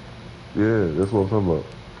 yeah, that's what I'm talking about.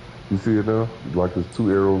 You see it now? Like there's 2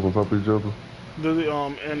 arrows on top of each other? The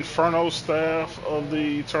Inferno staff of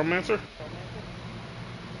the Tormentor?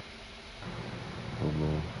 Oh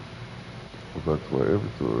no. Go back to my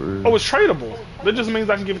inventory. Oh, it's tradable. That just means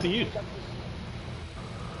I can give it to you.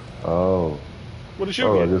 Oh. What did you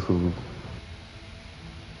Oh, I get? guess it was...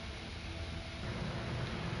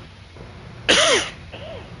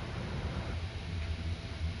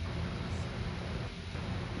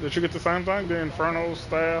 Did you get the same thing? The Inferno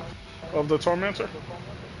Staff of the Tormentor?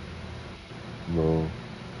 No.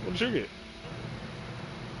 What did you get?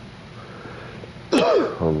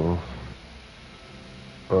 Hold on.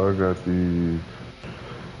 I got the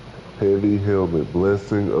heavy helmet,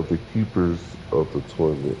 blessing of the keepers of the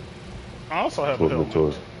torment. I also have a Tormentor.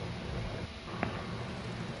 helmet.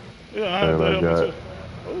 Yeah, I have And the I helmet got too.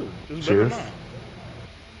 Oh, it's better than chest. mine.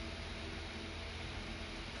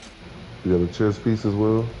 You got a chest piece as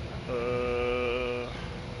well?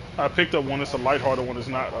 I picked up one. It's a lighthearted one. It's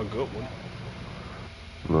not a good one.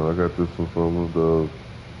 No, I got this one from the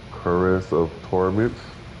Caress of Torment.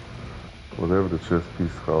 Whatever the chest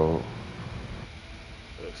piece called.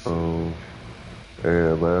 Let's see.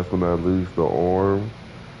 And last but not least, the arm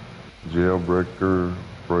jailbreaker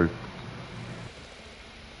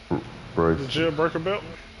The bracelet. jailbreaker belt?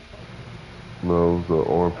 No, the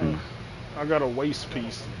arm piece. I got a waist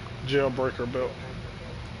piece. Jailbreaker belt.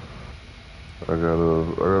 I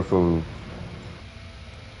got some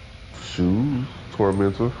shoes,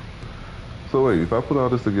 Tormentor. So wait, if I put all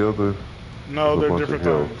this together, No, it's a they're bunch different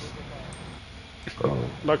of things. Oh,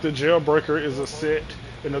 Like the jailbreaker is a set,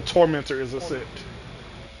 and the tormentor is a set.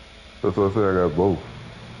 that's what I said. I got both.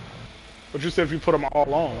 But you said if you put them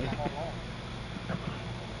all on.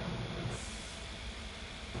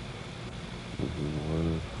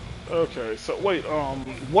 Okay, so wait,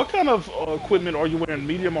 what kind of equipment are you wearing,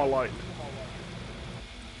 medium or light?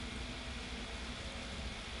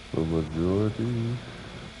 The majority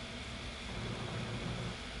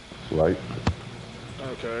light.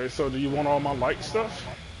 Okay, so do you want all my light stuff?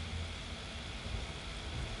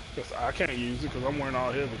 Because I can't use it because I'm wearing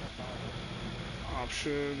all heavy.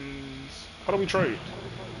 Options. How do we trade?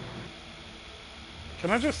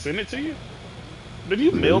 Can I just send it to you? Did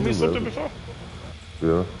you mail me something before?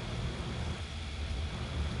 Yeah.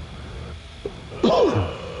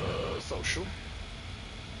 Social.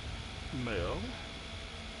 Mail.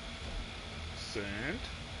 Send.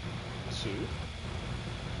 To.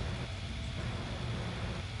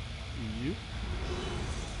 You.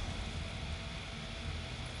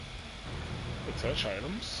 Attach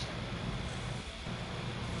items.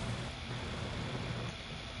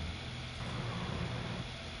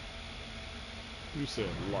 You said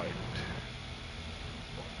light.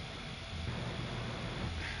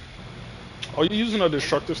 Are you using a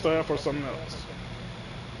destructive staff or something else?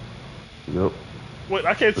 Yep. Wait,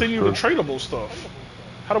 I can't send you the tradable stuff.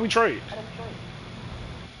 How do we trade?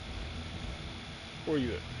 Where are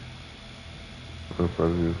you at? In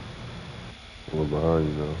front of you. Or behind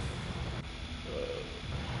you now.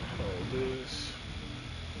 This.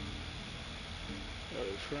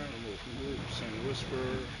 Friend, remove from group, send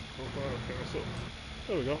whisper, profile, cancel.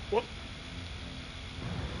 There we go. What?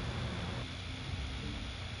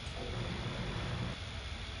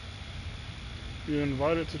 You're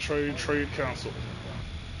invited to trade council.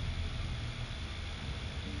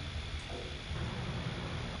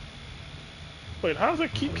 Wait, how does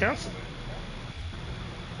it keep canceling?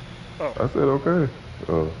 Oh. I said okay.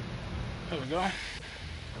 Oh. There we go.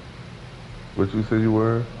 What you said you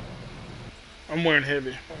were? I'm wearing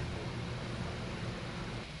heavy.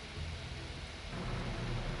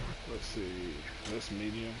 Let's see. That's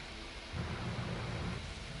medium.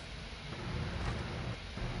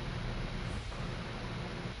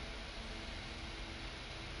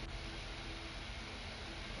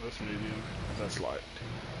 That's medium. That's light.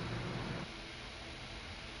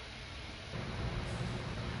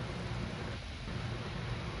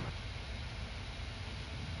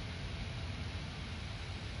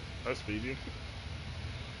 That's medium.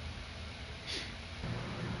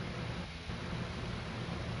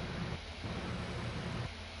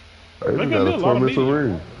 I even They got gave me a a lot of tormentor medium.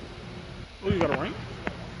 ring. Oh, you got a ring?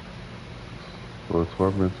 Or a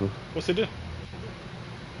tormentor. What's it do?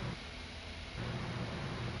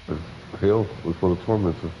 Health was for the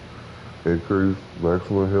tormentor. Increase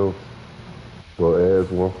maximum health. Well,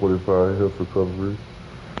 adds 145 health recovery.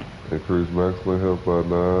 Increase maximum health by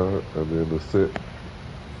 9. And then the set.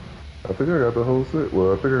 I think I got the whole set.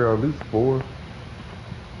 Well, I think I got at least 4.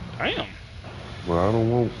 Damn. Well, I don't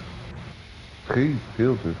want Keith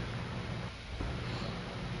Hilton.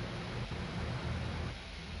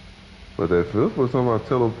 But that fifth was talking about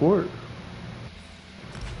teleport.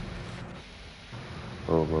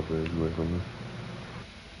 Oh, my bad. You ain't coming.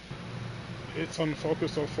 It's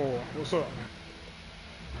unfocused on 4. What's up?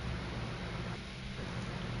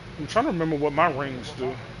 I'm trying to remember what my rings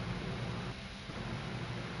do.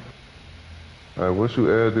 Alright, once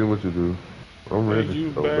you add in what you do, I'm And ready.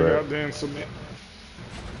 you Go bag back. out there and submit.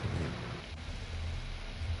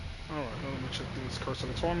 Alright, now let me check this. Curse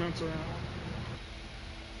of the Tormentor.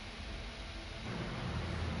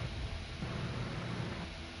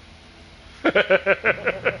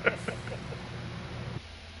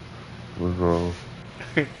 What's wrong?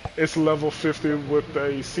 It's level 50 with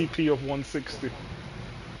a CP of 160.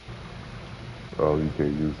 Oh, you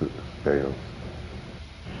can't use it. Damn.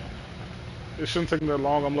 It shouldn't take me that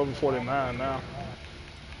long. I'm level 49 now.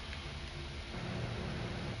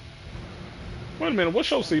 Wait a minute, what's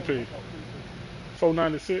your CP?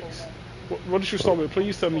 496? What did you start with?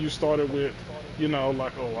 Please tell me you started with, you know,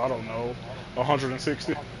 like, oh, I don't know,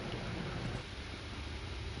 160.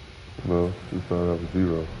 No, you started out with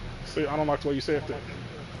 0. See, I don't like the way you said that.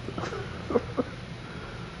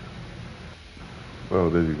 Oh,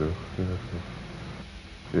 there you go. Yeah,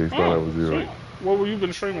 you started out Oh, with 0. sweet. What were you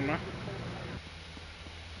been streaming, man?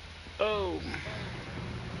 Oh.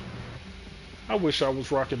 I wish I was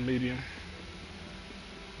rocking medium.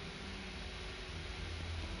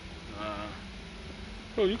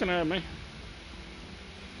 Oh, you can add me.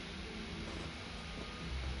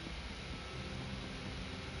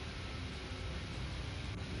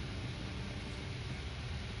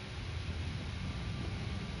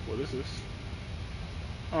 What is this?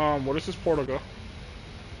 What is this portal go?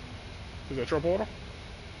 Is that your portal?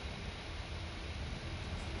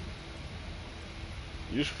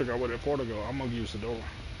 You should figure out where that portal go. I'm gonna use the door.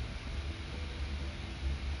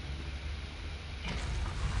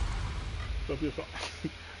 Up your phone.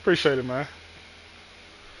 Appreciate it, man.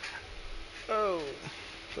 Oh,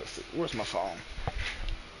 let's see. Where's my phone?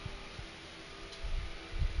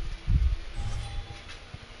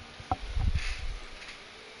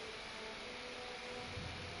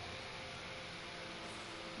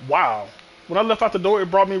 Wow. When I left out the door,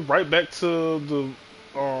 it brought me right back to the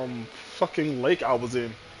fucking lake I was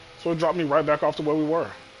in. So it dropped me right back off to where we were.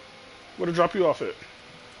 Where'd it drop you off at?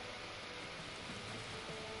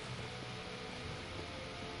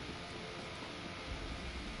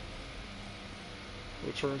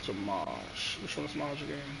 Return to Mosh. Which one is Mosh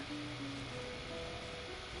again?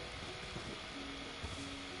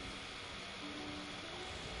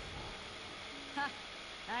 Ha!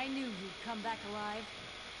 I knew you'd come back alive.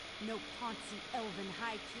 No poncy elven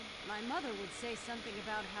haiku. My mother would say something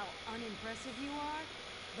about how unimpressive you are,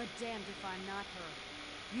 but damned if I'm not her.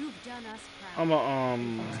 You've done us proud. I'm a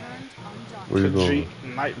Turned undaunted. Where you Khajiit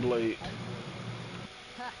going? Nightblade.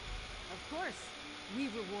 Ha! Of course, we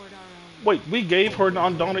reward our own. Wait, we gave her an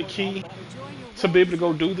Undaunted key Enjoy your to be able to robes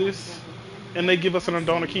go yet do to come, this, and and they remember give us an how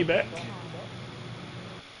Undaunted soon key you back? get along.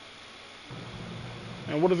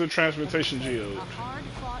 And what is the transportation A geode?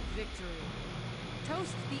 hard-fought victory.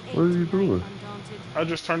 Toast the eight What are you tonight, doing? Undaunted. I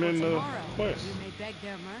just turned For in the tomorrow, quest. you may beg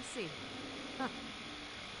their mercy.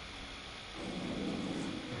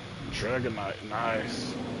 Dragonite,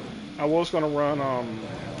 nice. I was gonna run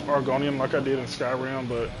Argonian like I did in Skyrim,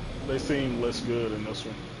 but they seem less good in this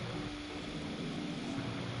one.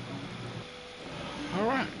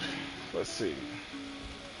 Alright, let's see.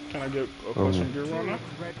 Can I get a quest from Gear Runner?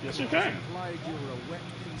 Yes, you can.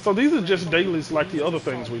 So these are just dailies like the other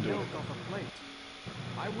things we do.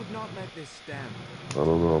 I would not let this stand. I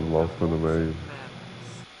don't know, I'm lost in the maze.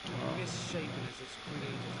 Misshapen as its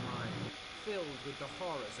creator's mind, filled with the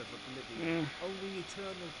horrors of oblivion. Only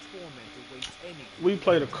eternal torment awaits any. We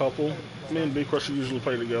played a couple. Me and B Crusher usually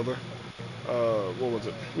play together. What was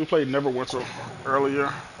it? We played Neverwinter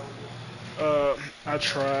earlier. I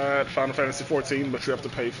tried Final Fantasy 14, but you have to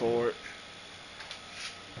pay for it.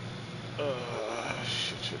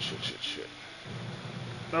 Shit.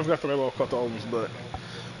 I forgot the name of a couple albums, but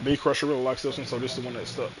B Crusher really likes this one, so this is the one that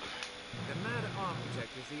stuck. The mad architect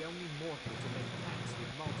is the only mortal to make pacts with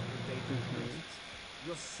multiple dangerous beasts.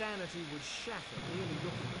 Your sanity would shatter merely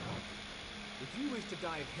looking upon it. If you wish to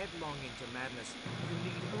dive headlong into madness, you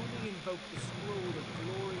need only invoke the scroll of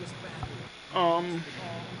glorious battle.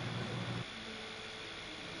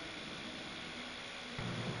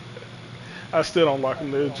 I still don't like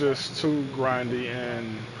them. They're just too grindy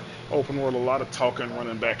and open world. A lot of talking,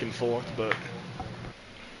 running back and forth. But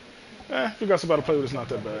if you got somebody to play with, it's not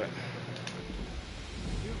that bad.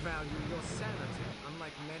 You value your sanity,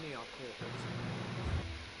 unlike many are corporate.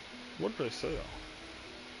 What did they sell?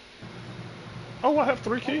 Oh, I have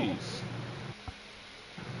 3 keys.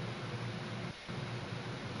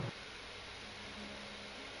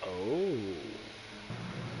 Oh.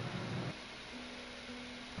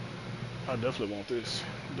 I definitely want this.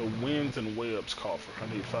 The Winds and Webs coffer. I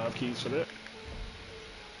need 5 keys for that.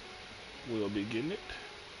 We'll be getting it.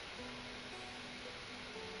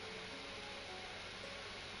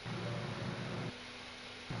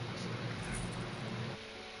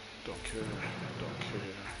 Don't care, don't care,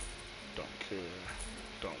 don't care,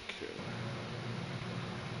 don't care.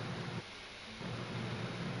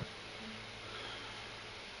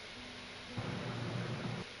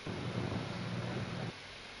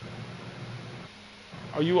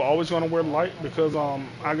 Are you always gonna wear light? Because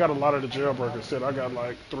I got a lot of the jailbreaker set. I got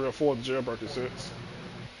like 3 or 4 of the jailbreaker sets.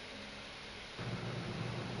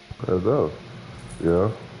 That does. Yeah.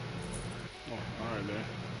 Oh, alright then.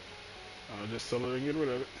 I'll just sell it and get rid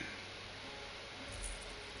of it.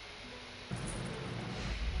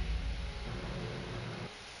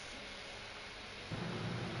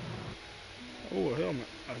 Oh, a helmet.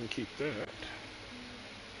 I can keep that.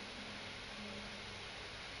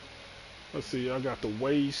 Let's see, I got the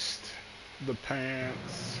waist, the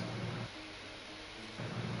pants,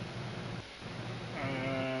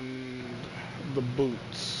 and the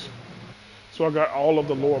boots. So I got all of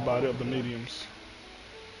the lower body of the mediums.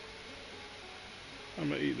 I'm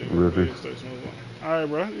gonna eat that. Really? Alright,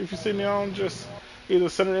 bro. If you see me on, just either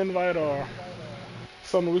send an invite or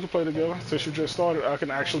something we can play together. Since you just started, I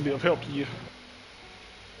can actually be of help to you.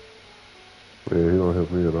 Yeah, he don't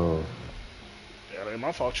help me at all. Yeah, it ain't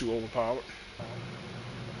my fault you overpowered.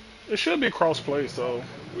 It should be cross-play, so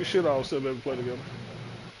we should all still be able to play together.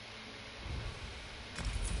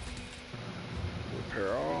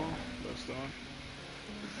 Repair all. That's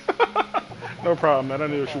done. No problem, man. I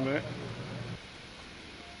knew what you meant.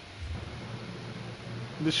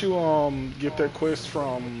 Did you get that quest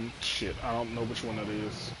from shit? I don't know which one that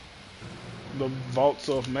is. The Vaults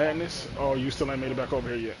of Madness, or you still ain't made it back over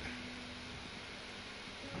here yet?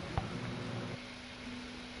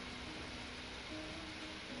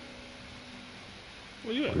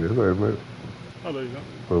 Where you at? Yes, I admit. Oh, there you go.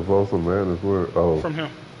 The Vaults of Madness, where? Oh. From him.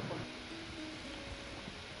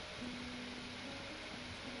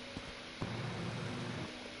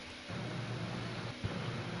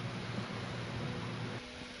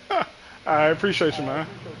 I appreciate you, man.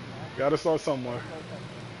 Gotta start somewhere.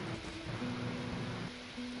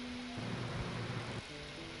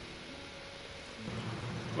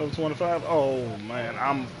 Level 25? Oh, man.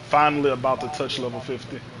 I'm finally about to touch level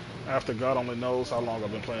 50. After God only knows how long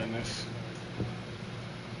I've been playing this.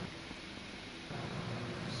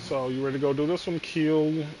 So, you ready to go do this one?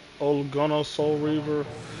 Kill Olgona Soul Reaver,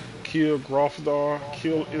 kill Grofdar,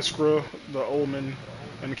 kill Iskra, the Omen,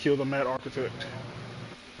 and kill the Mad Architect.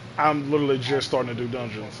 I'm literally just starting to do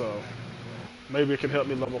dungeons, so maybe it can help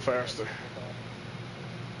me level faster.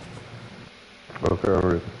 Okay,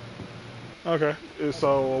 already. Okay,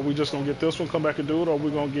 so are we just gonna get this one, come back and do it, or are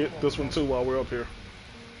we gonna get this one too while we're up here?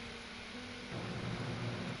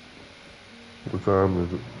 What time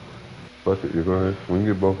is it? Fuck it, you go ahead. We can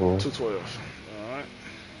get both of them. 212. Alright.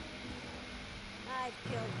 I've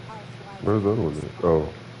killed half-wild Where's the other one at?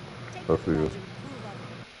 Oh, Take I the see pledge it. and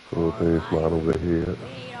prove of it. Little thing slide over the head.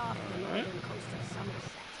 Way off the Alright. northern coast of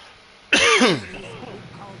Somerset. This group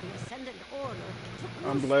called the Ascendant Order took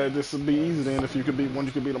I'm loose glad there. this would be easy then if you could beat one,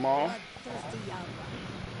 you could beat them all. Bloodthirsty outlaw.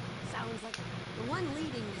 Sounds like the one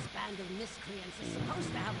leading this band of miscreants is supposed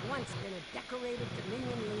to have once been a decorated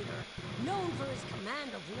Dominion leader, known for his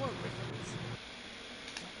command of war griffins.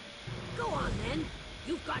 Go on then.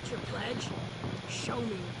 You've got your pledge. Show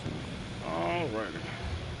me it. Alrighty.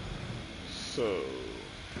 So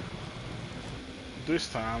this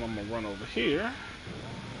time I'm gonna run over here.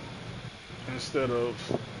 Instead of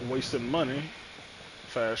wasting money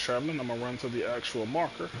fast traveling, I'm gonna run to the actual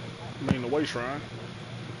marker, I mean the way shrine.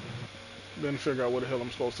 Then figure out where the hell I'm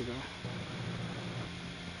supposed to go.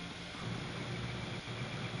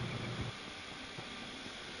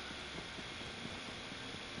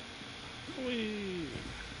 Whee!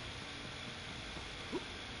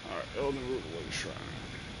 Alright, Elden Root Way Shrine.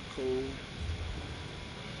 Cool.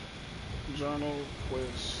 Journal,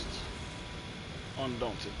 quest,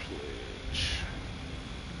 Undaunted Pledge.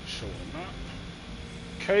 Showing up.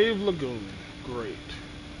 Cave Lagoon. Great.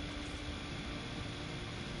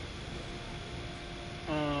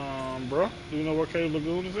 Bruh, do you know where Cave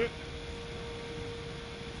Lagoon is at?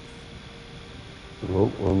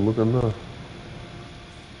 Nope, I'm looking now.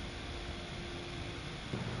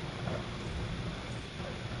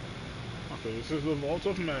 Okay, this is the Vault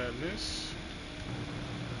of Madness.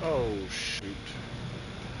 Oh, shoot.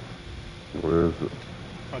 Where is it?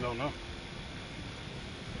 I don't know.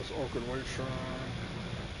 That's Orchid Way Shrine.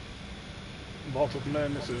 Vault of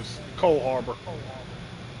Madness is Coal Harbor.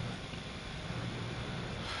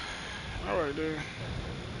 Alright, dude.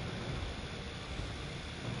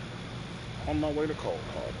 On my way to Coal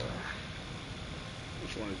Harbor.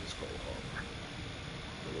 Which one is this Cold Harbor?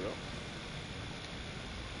 There we go.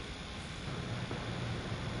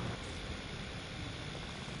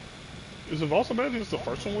 Is the Vault of Madness the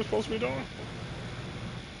first one we're supposed to be doing?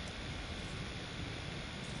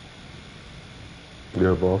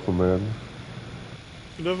 Yeah, Vault of Madness.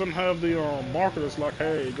 It doesn't have the marker that's like,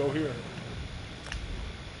 hey, go here.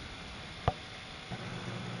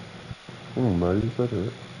 Now you said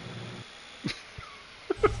it.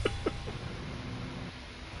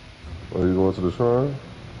 Are you going to the shrine?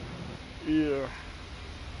 Yeah.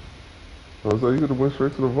 I was like, you could have went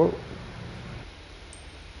straight to the vault.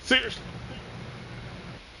 Seriously.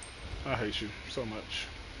 I hate you so much.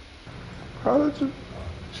 How did you?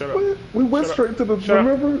 Shut up. We went Shut straight up. to the. Shut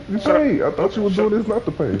Remember? up. You Shut up. paid. I thought you were Shut doing this not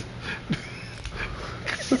to pay.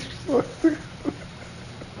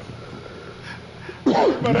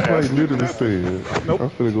 You quite literally said, Nope. I'm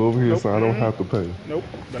finna go over here Nope. so I don't have to pay. Nope.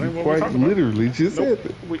 That You ain't what we quite talking about. literally just Nope. said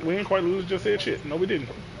that. We ain't quite literally just said shit. No, we didn't.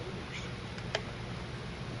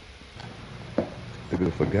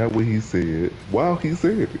 Nigga forgot what he said while he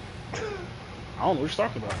said it. I don't know what you're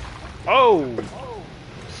talking about. Oh!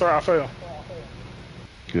 Sorry, I fell.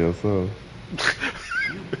 Yes, sir. You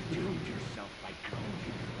doomed yourself by coming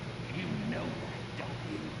here. You know that, don't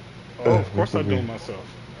you? Oh, of course I Listen to do me. myself.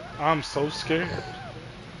 I'm so scared.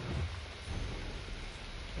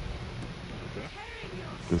 Okay.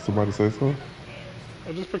 Did somebody say so?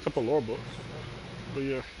 I just picked up a lore book. But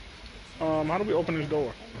yeah. How do we open this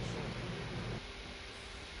door?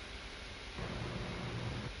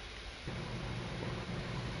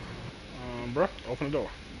 Bruh, open the door.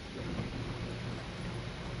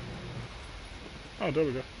 Oh, there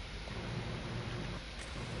we go.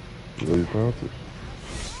 Well, you found it.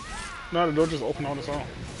 No, the door just opened on its own.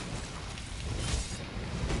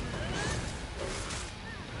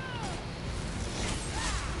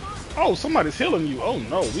 Oh, somebody's healing you. Oh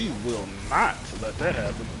no, we will not let that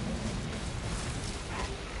happen.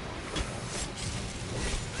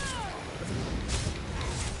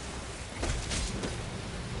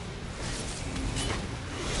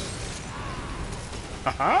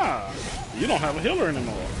 Haha! You don't have a healer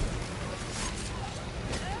anymore.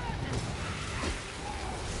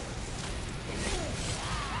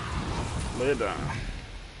 Lay it down.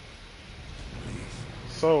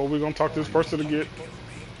 So, we're gonna talk to this person to get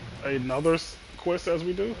another quest as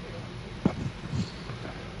we do?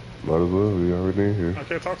 Might as well. We already in here. I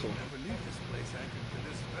can't talk to him. Never leave this place anchored to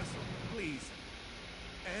this vessel. Please.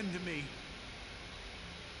 End me.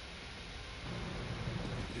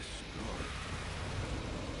 Destroy.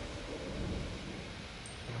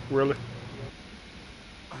 Really?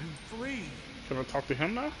 I'm free. Can I talk to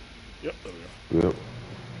him now? Yep, there we go. Yep.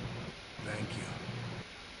 Thank you.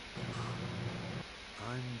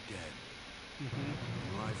 I'm dead. In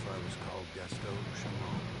life I was called Gaston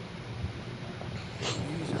Chamon.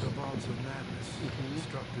 These are the vaults of madness,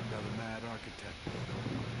 constructed by the mad architect.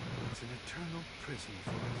 It's an eternal prison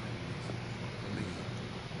for his enemies. Me.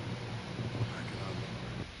 I cannot.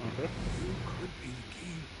 Okay. You could be the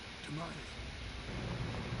key to mine.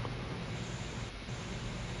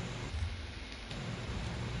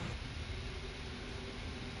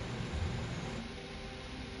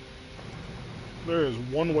 There is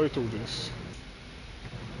one way through this.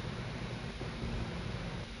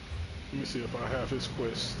 Let me see if I have his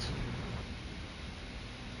quest.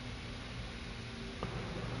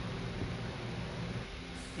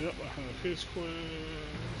 Yep, I have his quest.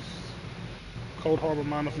 Cold Harbor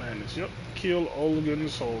Mine of Madness. Yep. Kill Olgan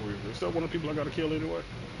Soul Reaver. Is that one of the people I gotta kill anyway?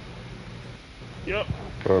 Yep.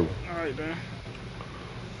 Alright then.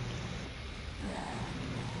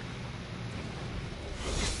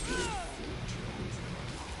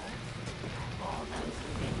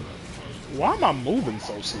 Why am I moving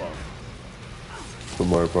so slow?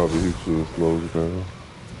 Somebody probably hit you and slows you down.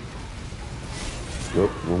 Yep,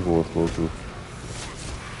 I'm going slow too.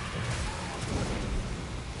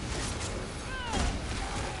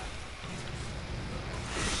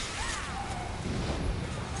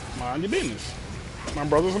 Mind your business. My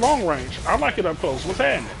brother's long range. I like it up close. What's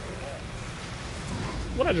happening?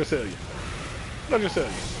 What I just tell you? What I just tell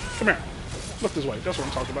you? Come here. Look this way. That's what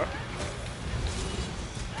I'm talking about.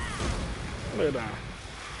 Lay it down.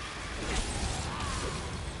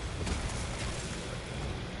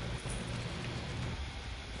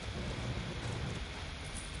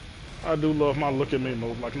 I do love my look at me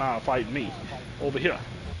move. Like, nah, fight me. Over here.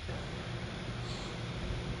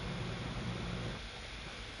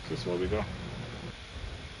 Is this where we go?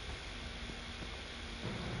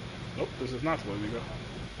 Nope, this is not the way we go.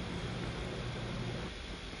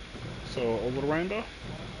 So, over the rainbow?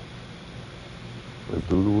 And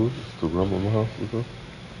through the woods to grandma's house or something.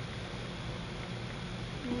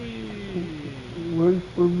 Wee. Wait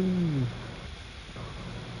for me.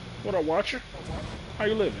 What up, Watcher? How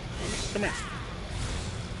you living? Come here.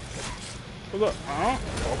 What's up?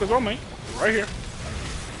 Focus on me. Right here.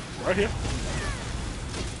 Right here.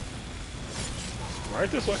 Right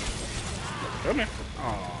this way. Come here.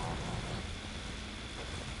 Aw.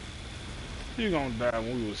 You gonna die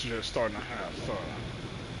when we was just starting to have fun.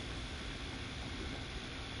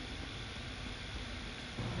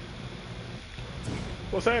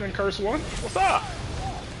 What's happening, Curse One? What's up?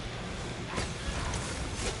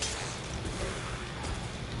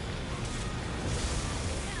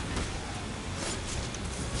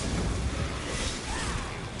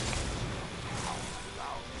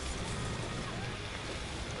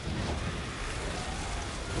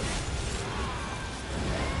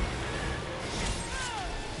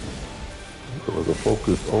 So the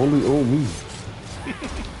focus only on me.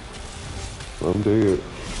 I'm dead.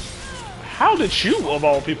 How did you, of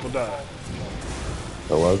all people, die?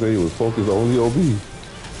 Oh, I think it was focused only on me.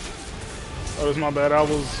 Oh, that's my bad. I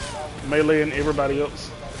was meleeing everybody else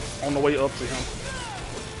on the way up to him.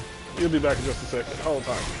 He'll be back in just a second. Hold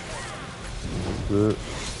tight. Good.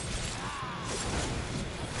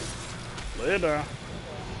 Lay it down.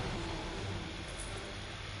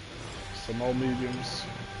 Some more mediums.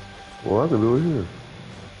 Well, I can do it here.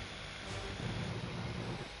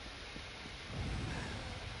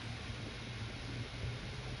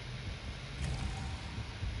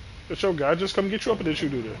 Did your guy just come get you up, or did you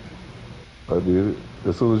do that? I did it.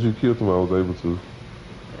 As soon as you killed him, I was able to.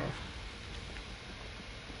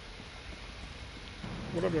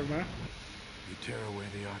 What up, man? You tear away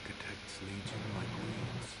the Architect's legion like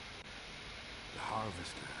weeds. The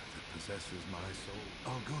harvester that possesses my soul,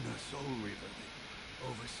 Alguna Soul Reaver, the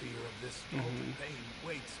overseer of this vaulted vein,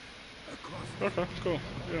 waits across the... Okay, cool.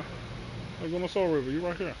 Yeah. I'm going to Soul River. You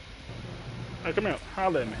right here. Hey, come here.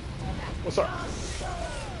 Holler at me. What's up?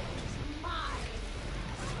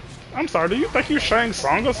 I'm sorry, do you think you sang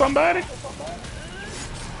song or somebody?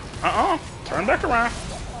 Turn back around.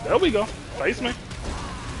 There we go. Face me.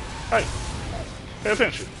 Hey, pay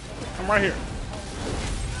attention. I'm right here.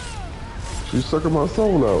 She's sucking my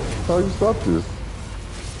soul out. How you stop this?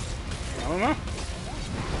 I don't know.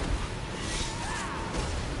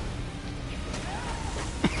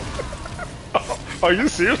 Are you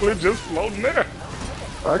seriously just floating there?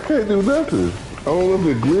 I can't do nothing. I don't know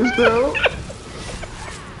if it glitched out.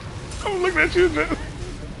 I'm looking at you just...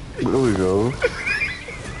 There we go.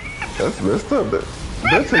 That's messed up.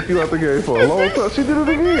 That took you out the game for a long time. She did it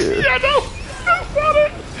again. Yeah, I know. I saw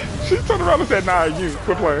that. She turned around and said, nah, you.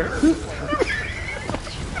 Quit playing.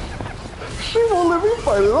 She won't let me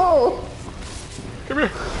fight at all. Come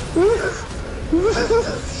here.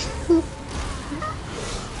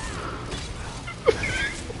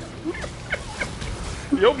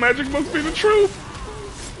 Your magic must be the truth.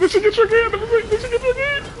 Did she get you again? Let me see. Did she get you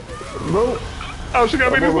again? Nope. Oh, she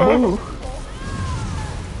got me this I'm on the time. move.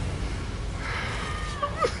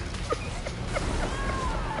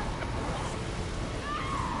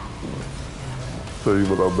 Tell you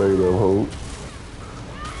what I made them hold.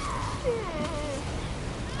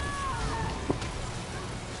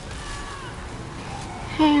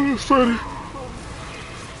 Oh, that's funny.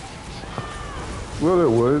 Well, that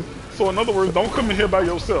was. So in other words, don't come in here by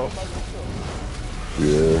yourself.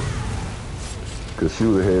 Yeah. Because she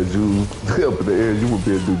would have had you up in the air. You would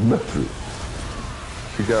be able to do nothing.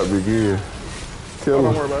 She got me again. Oh, Kill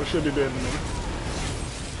don't her. worry about it. She'll be dead in a minute.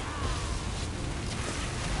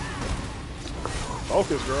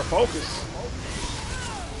 Focus, girl. Focus.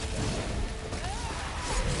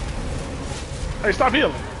 Hey, stop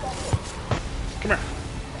healing. Come here.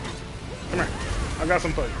 Come here. I got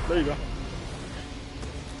some for you. There you go.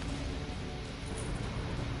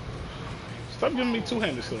 Stop giving me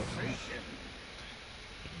two-handed stuff.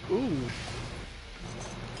 Ooh.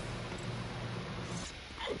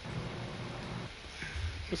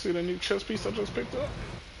 You see the new chest piece I just picked up?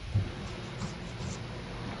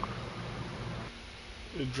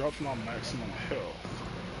 It drops my maximum health.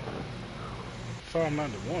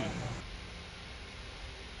 591.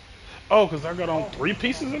 Oh, because I got on 3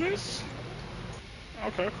 pieces of this?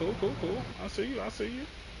 Okay, cool, cool, cool. I see you, I see you.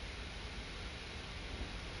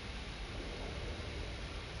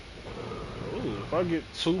 Ooh, if I get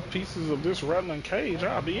 2 pieces of this rattling cage,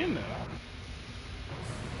 I'll be in there.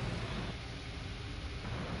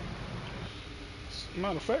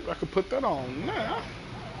 Matter of fact, I could put that on now.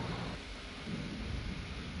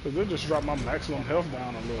 Because it just dropped my maximum health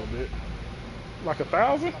down a little bit. Like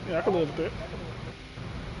 1,000? Yeah, I could live with that.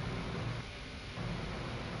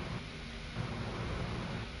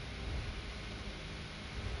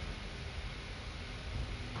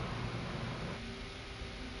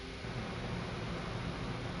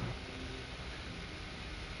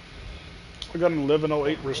 I got an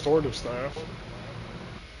 1108 restorative staff.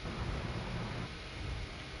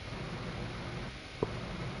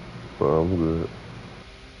 I'm good.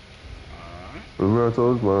 Alright. Remember I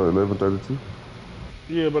told you my 1132?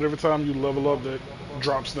 Yeah, but every time you level up, that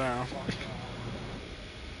drops down.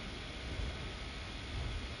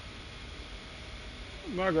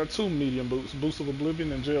 Now I got 2 medium boots, Boost of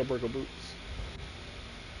Oblivion and Jailbreaker boots.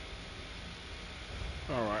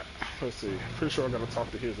 Alright, let's see. Pretty sure I gotta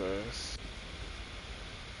talk to his ass.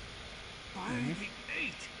 By the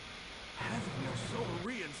 8! Having your soul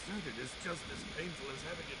reinserted is just as painful as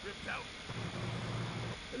having it ripped out.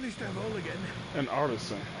 At least I'm whole again. An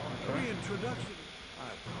artisan. Okay. Reintroduction.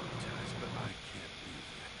 I apologize, but I can't leave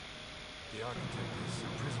yet. The architect is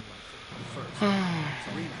imprisoned my family first.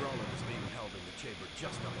 Serene Rollin is being held in the chamber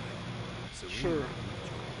just up ahead. Serene Sure.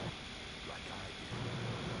 like I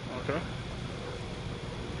did. Okay.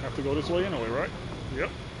 Have to go this way anyway, right? Yep.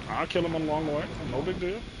 I'll kill him along the way. No big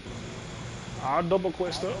deal. I'll double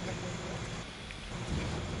quest up.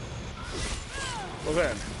 What's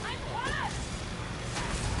that?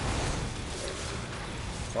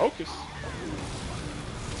 Focus.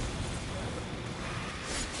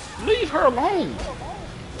 Leave her alone.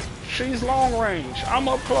 She's long range. I'm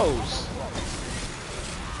up close.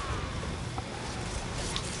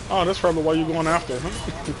 Oh, that's probably why you're going after her,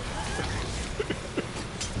 huh?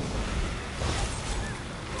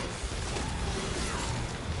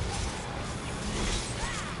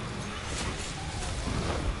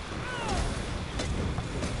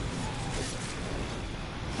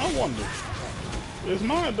 I wonder, is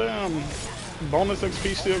my damn bonus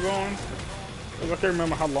XP still going? Because I can't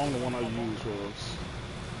remember how long the one I used was.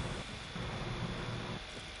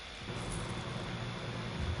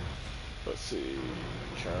 Let's see,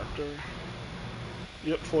 character.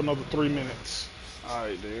 Yep, for another 3 minutes.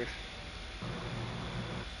 Alright, there.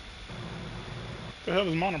 The hell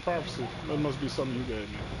is Minor Prophecy? That must be something you gave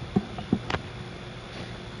me.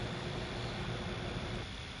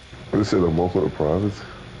 They said I'm off of the privates.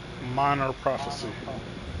 Minor Prophecy.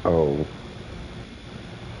 Oh.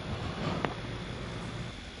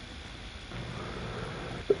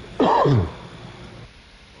 Welcome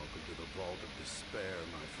to the Vault of Despair,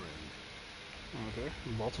 my friend. Okay,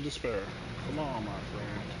 Vault of Despair. Come on, my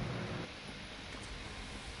friend.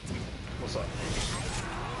 What's up?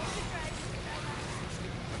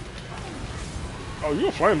 Oh, you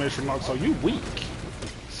a flame astronaut, so you weak.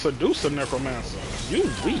 Seducer necromancer. You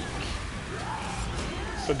weak.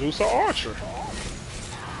 Seducer archer.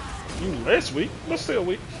 You less weak, but still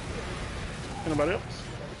weak. Anybody else?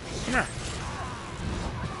 Come here.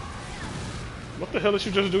 What the hell did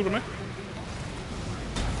you just do to me?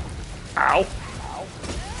 Ow.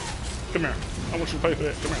 Come here. I want you to pay for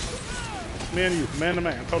that. Come here. Me and you, man to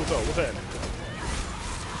man, toe to toe. What's happening?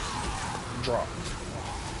 Drop.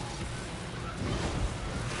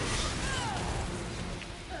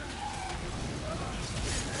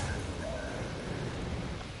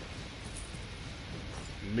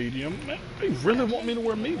 Medium? Man, they really want me to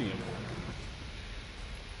wear medium.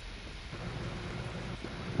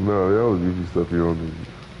 No, they always give you stuff you don't need.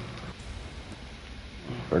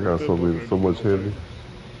 I got so much heavy.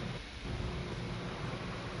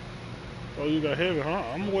 Oh, you got heavy, huh?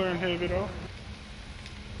 I'm wearing heavy though.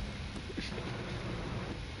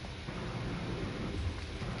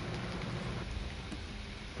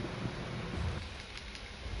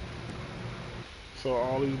 So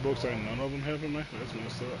all these books ain't none of them heavy, man? That's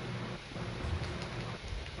messed up.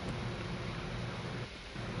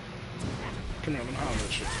 Come here, let me holler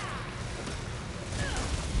at you.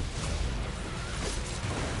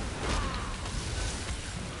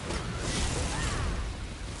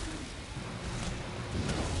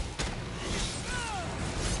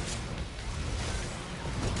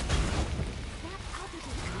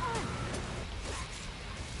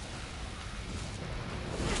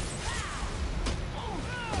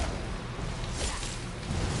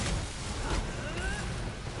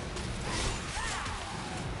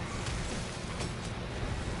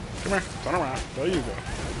 Come here, turn around. There you go.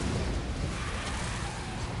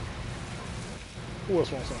 Who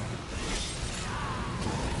else wants some?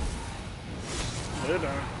 Lay it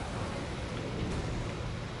down.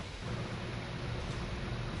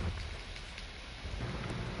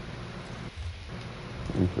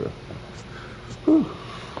 Okay.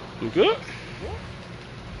 You good?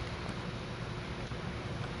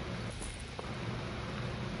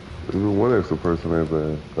 Even one extra person ain't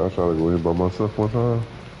bad. I tried to go in by myself one time.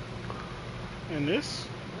 And this?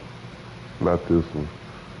 Not this one,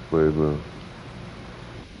 but in the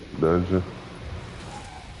dungeon.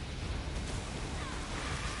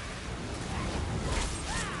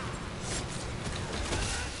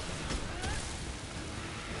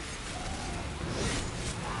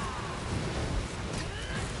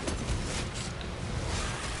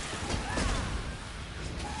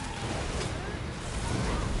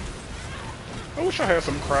 wish I had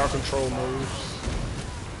some crowd control moves.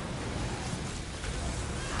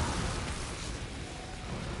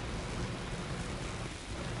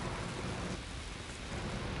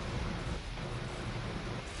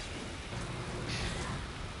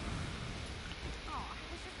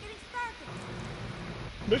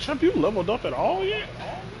 Bitch, have you leveled up at all yet?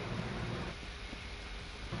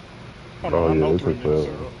 Hold on, Oh I yeah, know it's 3 a minutes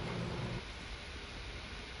fail. are up.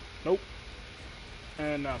 Nope.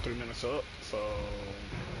 And now 3 minutes up, so...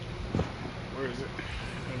 Where is it?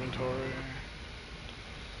 Inventory.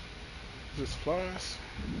 Is it supplies?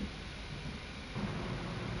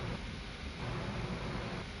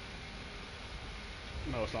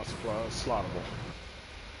 No, it's not supplies. Slottable.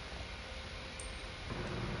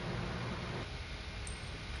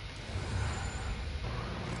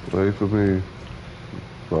 Wait for me.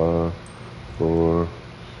 5, 4,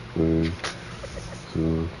 3,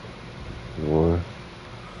 2, 1.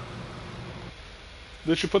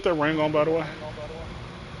 Did you put that ring on, by the way?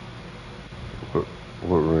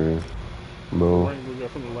 What ring? The No. ring we got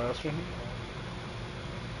from the last one.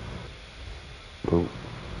 Nope.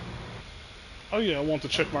 Oh yeah, I want to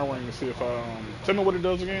check my ring to see if I tell me what it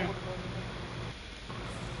does again.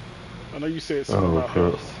 I know you said something Oh about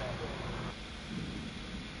crap. health.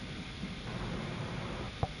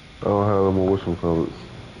 I don't have no more whatchamacallits.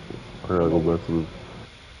 I gotta go back to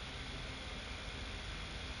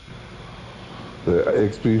the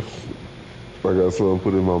XP. I got something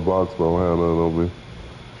put in my box, but I don't have nothing on me.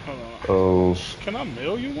 Hold on. Can I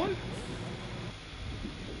mail you one?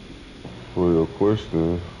 For your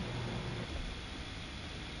question,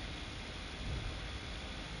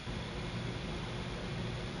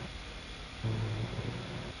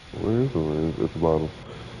 where is the ring? At the bottom.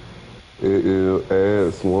 It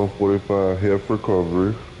adds 145 health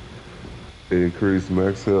recovery. It increased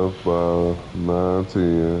max health by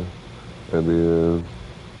 910. And then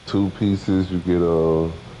 2 pieces, you get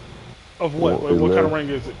Of what? Wait, what kind of 11. ring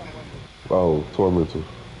is it? Oh, Tormentor.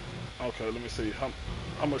 Okay, let me see. How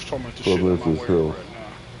much tormentor shit am I Tormentor's wearing health. right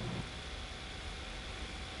now?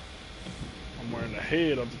 I'm wearing the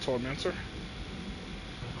head of the tormentor.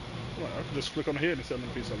 Well, I can just click on the head and see how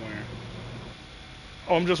many pieces I'm wearing.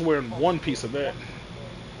 Oh, I'm just wearing one piece of that.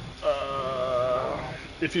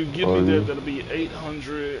 If you give me that, that'll be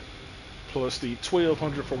 800 plus the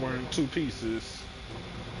 1200 for wearing 2 pieces.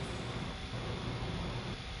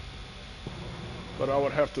 But I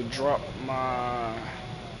would have to drop my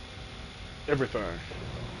everything.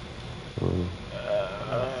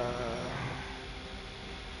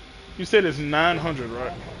 You said it's 900,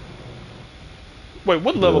 right? Wait,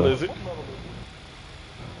 what level is it?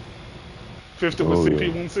 50 with CP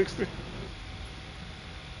 160?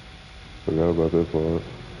 Forgot about that part.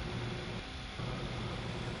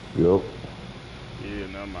 Yep. Yeah,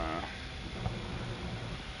 never mind.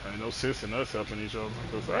 Ain't no sense in us helping each other.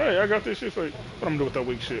 Cause, hey, I got this shit for you. What I'm gonna do with that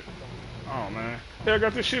weak shit? Oh, man. Hey, I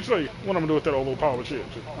got this shit for you. What I'm gonna do with that overpowered shit?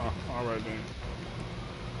 Oh, alright then.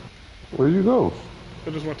 Where'd you go?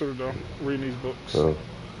 I just went through the door, reading these books. I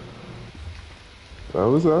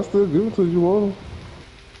still give it to you, want them.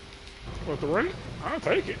 What, the ring? I'll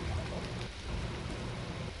take it.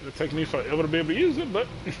 It'll take me forever to be able to use it, but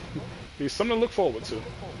it's something to look forward to.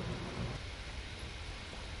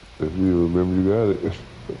 If you remember you got it.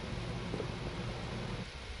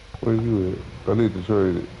 Where you at? I need to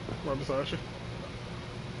trade it. Right beside you.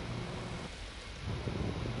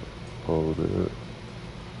 Oh, that.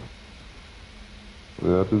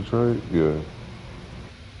 Did I do trade? Yeah.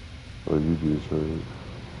 Oh, you did trade.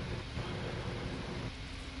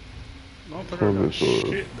 I don't think I got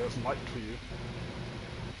shit that's light for you.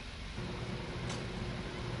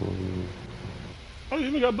 Oh, you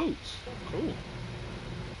even got boots. Cool.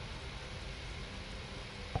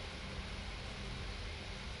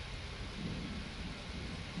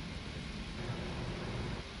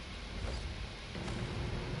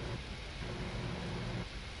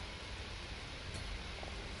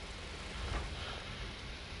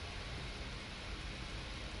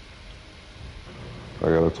 I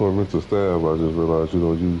got a tormentor staff. I just realized you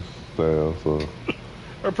don't use staff, so.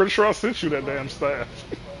 I'm pretty sure I sent you that damn staff.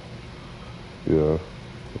 Yeah.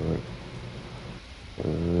 Right.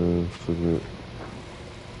 And submit.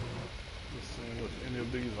 Let's see if any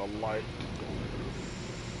of these are light.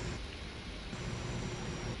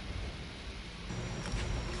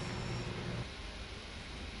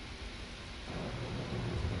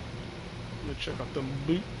 Let me check out them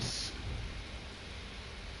boots.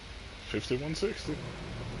 5160.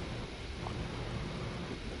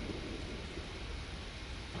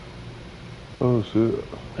 Oh shit.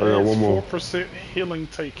 I got one more. 4% healing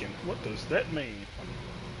taken. What does that mean?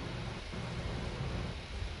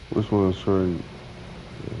 Which one is trade?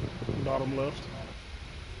 Bottom left.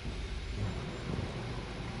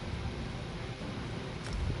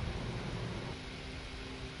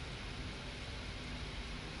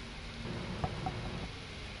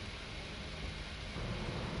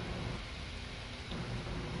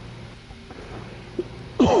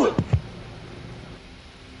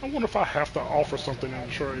 I wonder if I have to offer something in a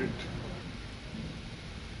trade.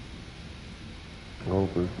 I don't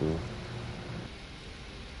think so.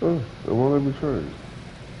 Oh, it won't let me trade.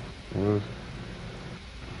 Well,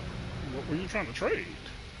 What were you trying to trade?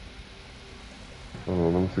 hold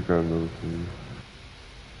on, let me see if I know this to you.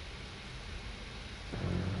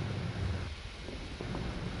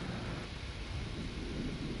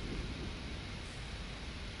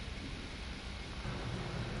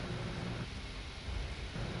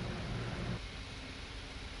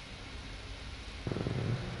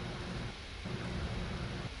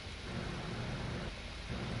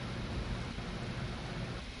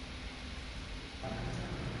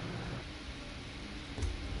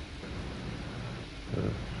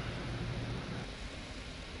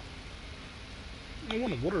 I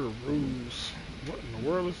wonder what are the rules? What in the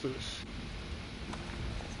world is this?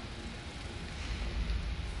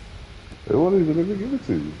 It won't even let me give it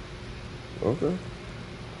to you. Okay.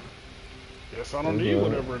 Guess I don't That's need all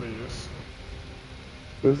right. whatever it is.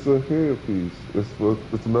 It's a headpiece.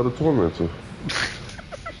 It's another tormentor.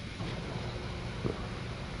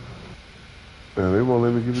 And they won't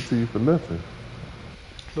let me give it to you for nothing.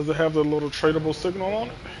 Does it have the little tradable signal on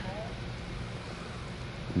it?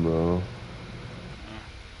 No.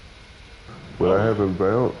 But Oh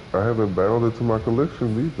well. I haven't bound it to my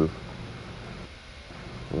collection either.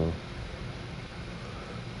 Well,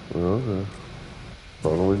 okay.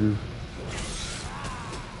 Follow with you.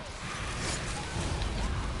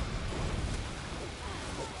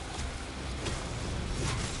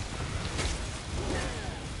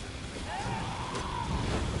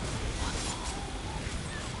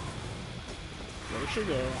 There she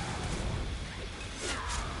go.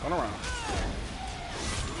 Turn around.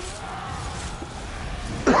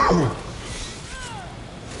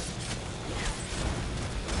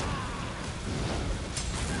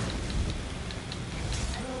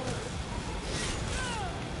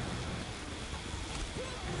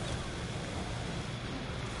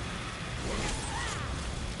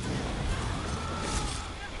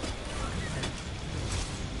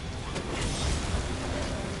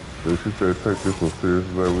 Did she say take this one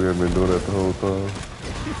seriously like we haven't been doing that the whole time?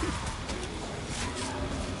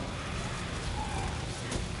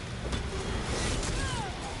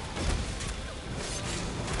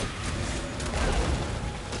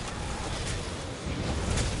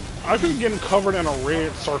 I keep getting covered in a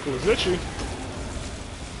red circle. Is that you?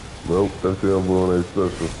 Nope, that's the other one they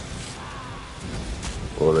special.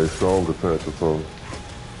 Or they strong attack or something.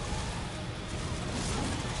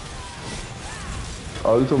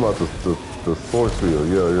 Oh, you talking about the force field.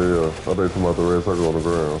 Yeah. I thought you talking about the red circle on the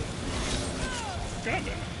ground. God damn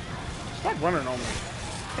it. Stop running on me.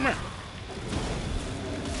 Come here.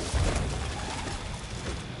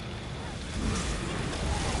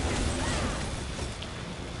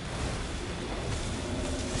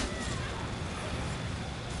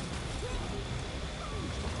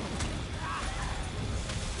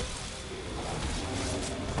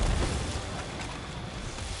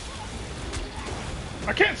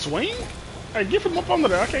 I can't swing? Hey, get him up under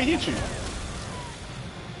there. I can't hit you.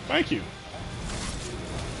 Thank you.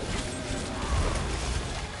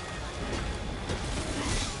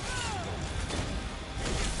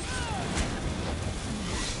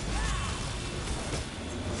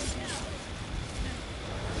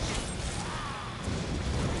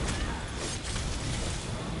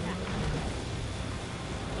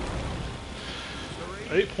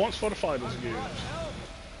 Eight points for the Fighters Guild.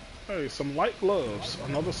 Hey, some light gloves.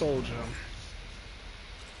 Another soul gem.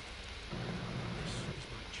 This is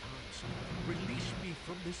my chance. Release me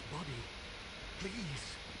from this body. Please.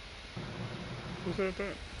 Who said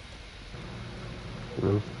that?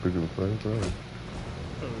 Yeah, it's speaking the same thing.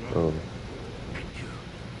 There we go. Thank you.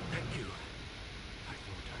 Thank you. I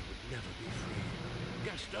thought I would never be free.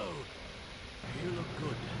 Gaston, you look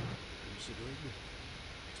good, considering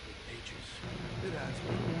it's been ages. It has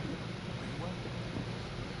been. Are you well?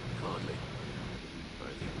 Hardly. I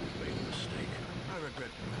think we made a mistake. I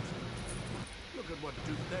regret nothing. Look at what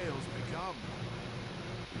Duthéo's become.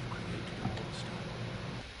 We've created a monster.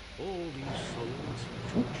 All these souls he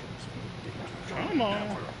tortures for the danger. Come on.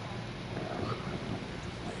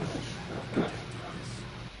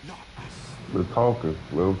 Not us. They're talking.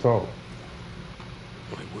 Let them talk.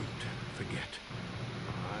 I won't forget.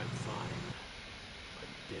 I'm fine.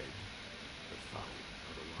 I'm dead.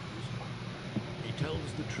 He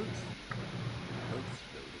tells the truth. Both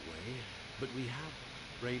know the way, but we have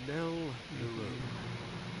Raynell Nerone.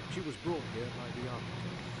 She was brought here by the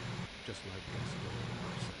architect, just like Gaston and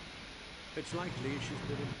myself. It's likely she's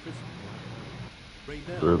been imprisoned like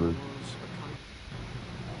Raynell Really? was a kind.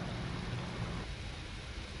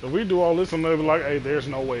 If we do all this and they'll be like, hey, there's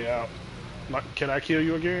no way out. Like, can I kill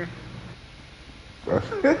you again? I don't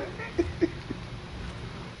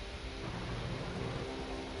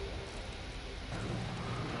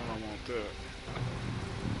want that.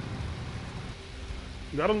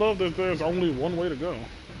 Gotta love that there's only one way to go.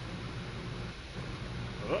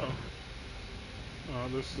 Uh-oh.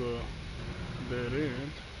 This dead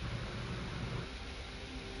end.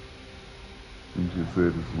 You just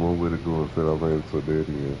said it's one way to go instead of ran to a dead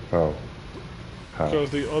end. How? Because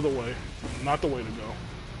the other way, not the way to go,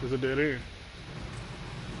 is a dead end.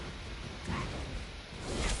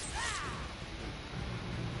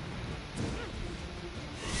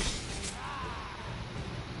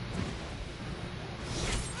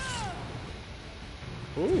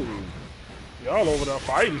 Ooh. Y'all over there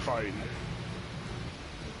fighting.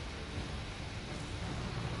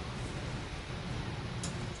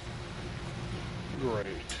 Great.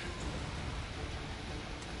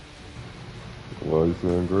 Why you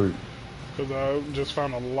saying great? Because I just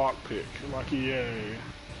found a lockpick. Like, yay.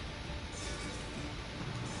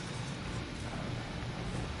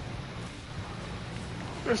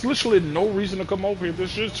 There's literally no reason to come over here.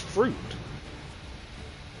 There's just fruit.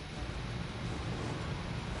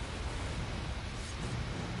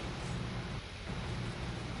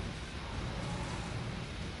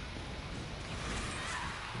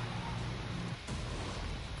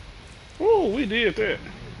 Oh, we did that.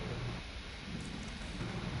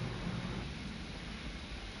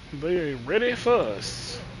 They ain't ready for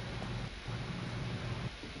us.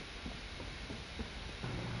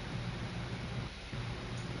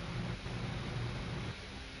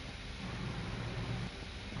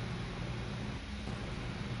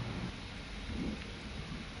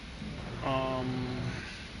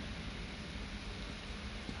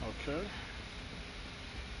 Okay.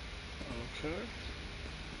 Okay.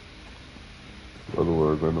 In other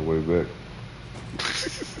words, on the way back.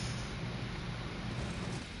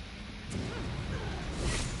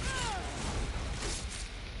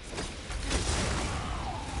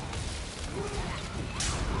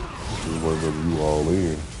 One of you all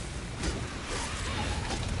in.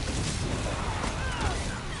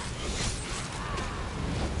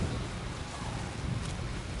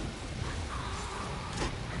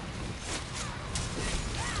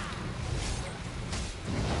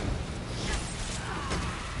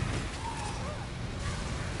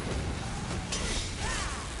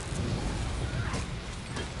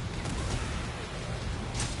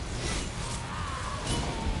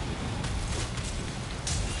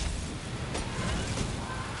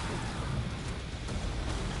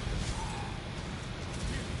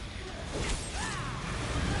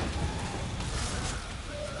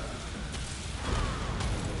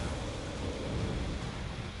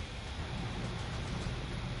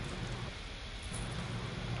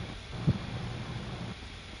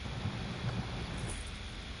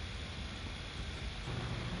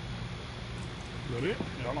 That it?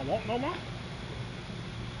 Y'all don't want no more?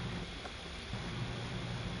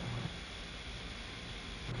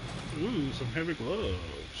 Ooh, some heavy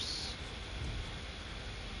gloves.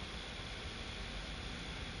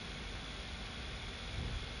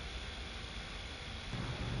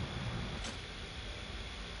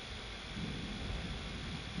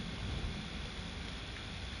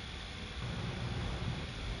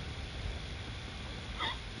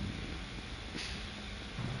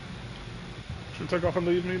 Should we take off and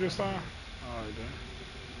leave me this time? Alright then.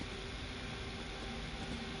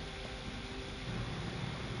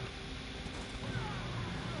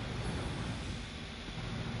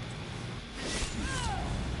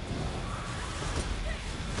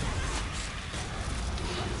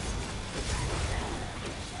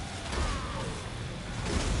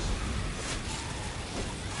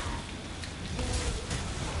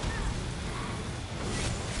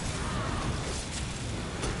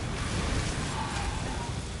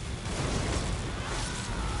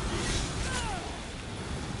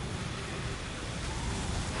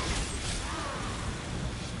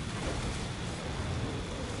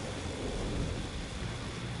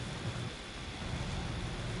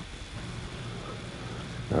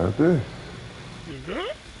 Out there. You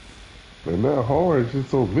good? They're not hard, it's just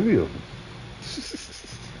so many of them.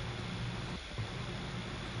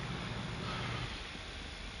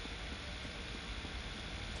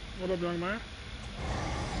 What up, young man?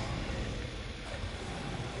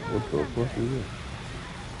 What the fuck is that?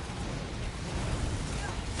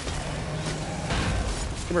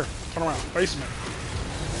 Come here. Turn around. Face me.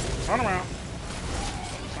 Turn around.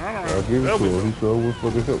 Turn I around. give it There to we him. go. He sure went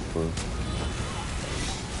for the help first.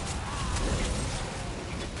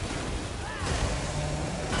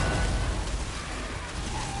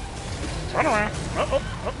 Turn around.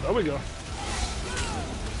 Oh, there we go.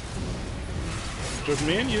 Just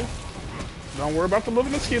me and you. Don't worry about the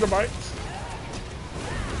little mosquito bites.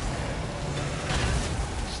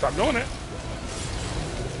 Stop doing it.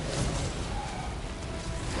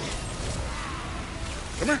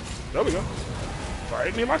 Come here. There we go.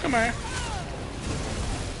 Fight me like a man.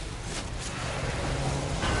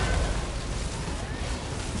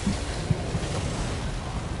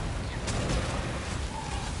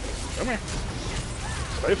 Come here.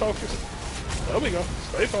 Stay focused. There we go.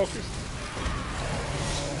 Stay focused.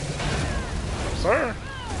 Sir.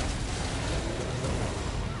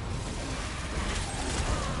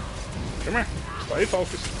 Come here. Stay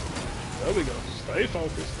focused. There we go. Stay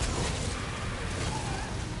focused.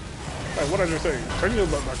 Hey, what did I just say? Turn your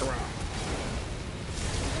butt back around.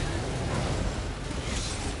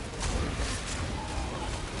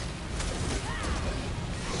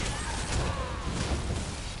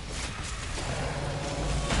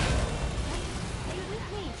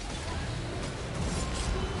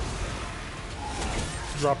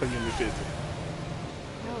 Dropping in the 50.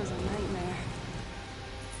 That was a nightmare.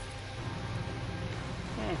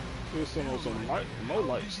 Huh. There's some light, no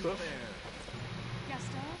light stuff.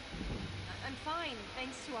 Gaston? I'm fine,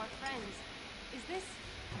 thanks to our friends. Is this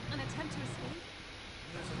an attempt to escape?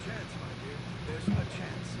 There's a chance, my dear. There's a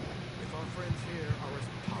chance. If our friends here are as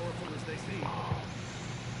powerful as they seem.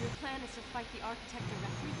 Your plan is to fight the architect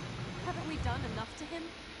directly? Haven't we done enough to him?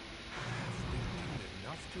 Have we done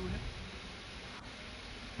enough to him?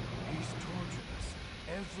 He's tortured us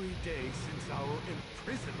every day since our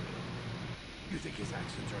imprisonment. You think his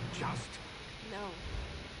actions are just? No,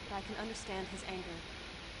 but I can understand his anger.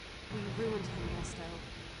 We ruined him, Gaston.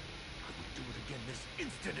 I would do it again this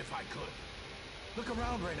instant if I could. Look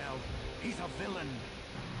around right now. He's a villain.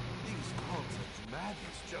 These cults of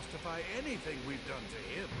madness justify anything we've done to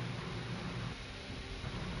him.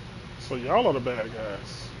 So y'all are the bad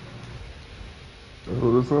guys. That's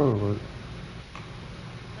what it sounds like.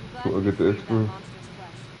 I'm glad So I we get the freed extra that monster's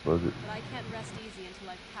flesh, bucket. but I can't rest easy until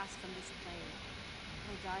I've passed from this plane.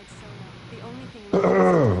 I died so long. The only thing left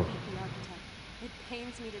is to defeat the architect. It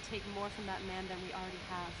pains me to take more from that man than we already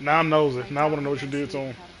have. Now I'm nosy. I Now I doubt want to know what he'll you let did us to leave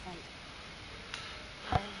him. without a fight.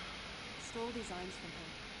 I stole designs from him.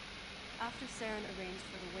 After Saren arranged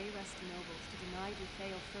for the Wayrest nobles to deny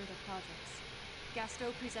Dufeo further projects,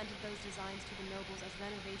 Gaston presented those designs to the nobles as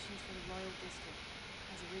renovations for the royal district,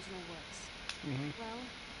 as original works. Well,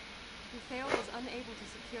 Dufeo was unable to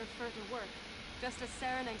secure further work, just as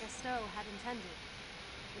Saren and Gaston had intended.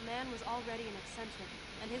 The man was already an eccentric,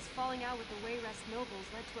 and his falling out with the Wayrest nobles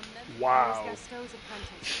led to a mental. I was Wow. Gaston's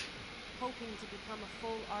apprentice, hoping to become a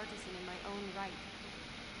full artisan in my own right.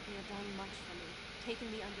 He had done much for me,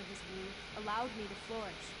 taken me under his wing, allowed me to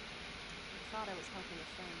flourish. I thought I was helping a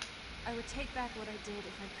friend. I would take back what I did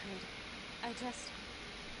if I could.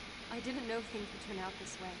 I didn't know things would turn out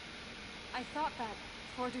this way. I thought that,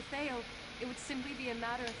 for Dufeo, it would simply be a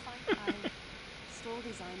matter of finding. I stole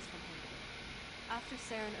designs from him. After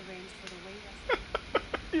Saren arranged for the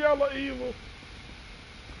Wayrest. Y'all are evil.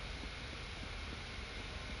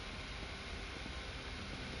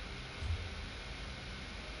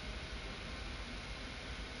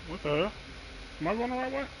 What the hell? Am I going the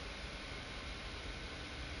right way?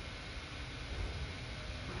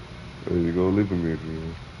 There you go, leaving me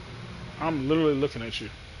again. I'm literally looking at you.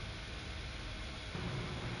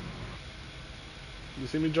 You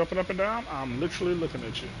see me jumping up and down? I'm literally looking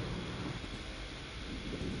at you.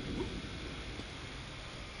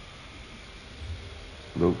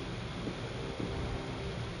 Nope.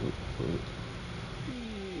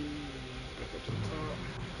 Back up to the top.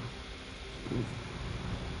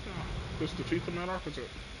 Just defeat the mad architect.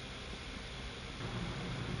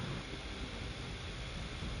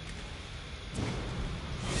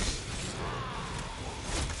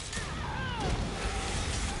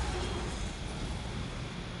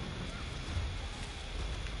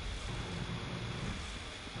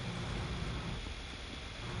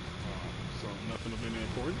 So nothing of any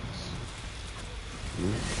importance.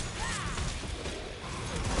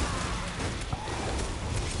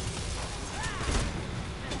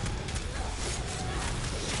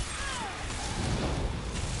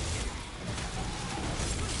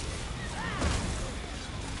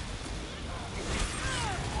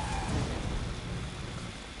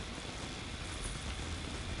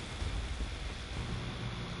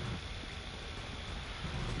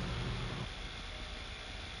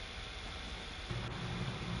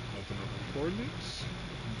 coordinates.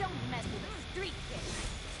 Don't mess with a street kid.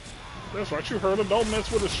 That's right, you heard her. Don't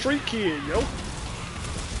mess with a street kid, yo.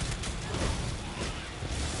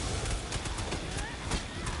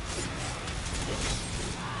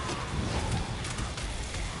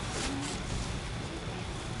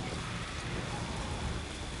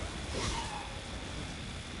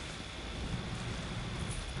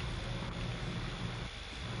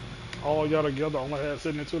 All y'all together only had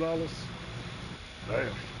 $72. Damn.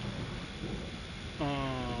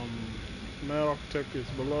 Mad Architect is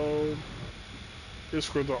below.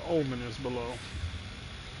 Iskra the Omen is below.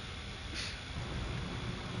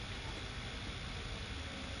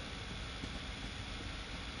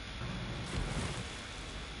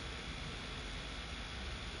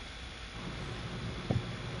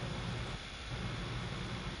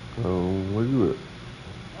 Where you at?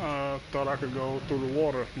 I thought I could go through the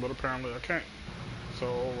water, but apparently I can't.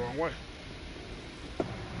 So, wrong way. I'm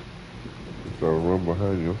trying to run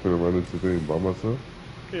behind you. I'm finna run into the thing by myself.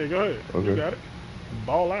 Yeah, go ahead. Okay. You got it.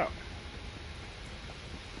 Ball out.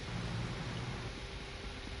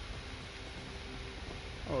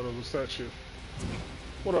 Oh, there's a statue.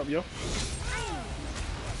 What up, yo?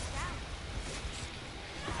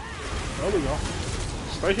 There we go.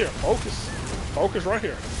 Stay here. Focus. Focus right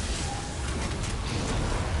here.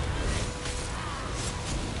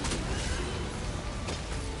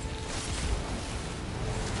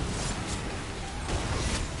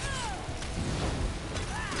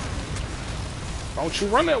 Don't you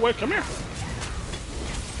run that way. Come here.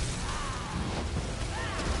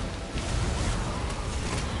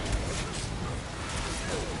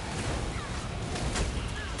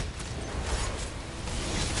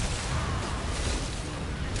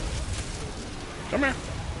 Come here.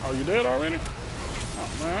 Oh, you dead already? Oh,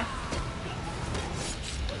 man.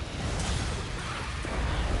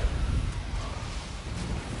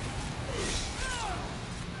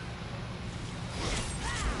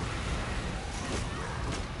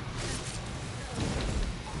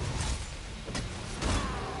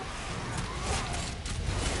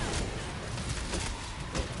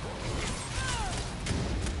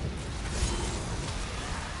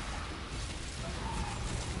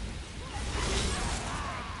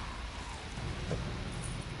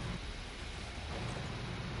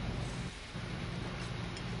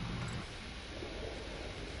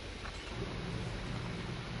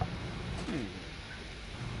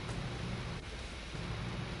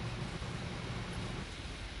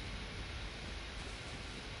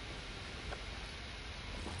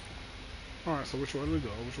 Alright, so which way do we go?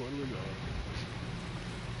 Which way do we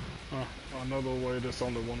go? Another way that's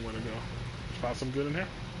only one way to go. Find some good in here?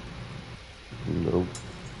 Nope.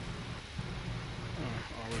 I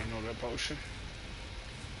already know that potion.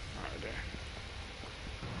 Alright, there.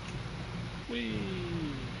 Whee!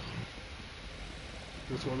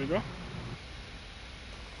 This way we go?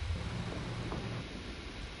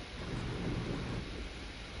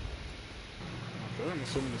 Okay, I'm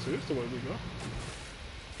assuming this is the way we go.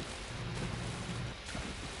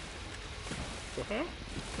 The hell?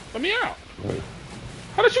 Let me out! Right.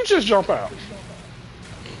 How did you just jump out?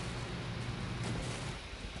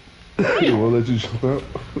 They won't let you jump out.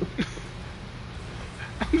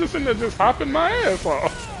 I'm just in there just hopping my ass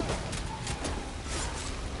off.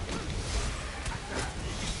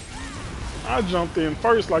 I jumped in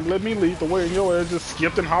first, like let me lead the way, and your ass just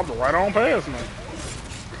skipped and hopped right on past me.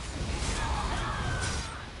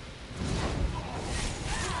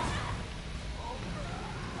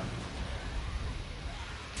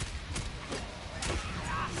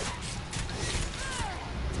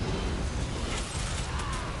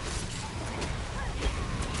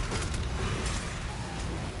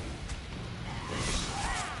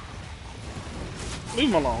 Leave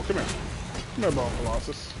him alone. Come here. Come here, Bone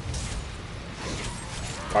Colossus.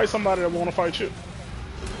 Fight somebody that want to fight you.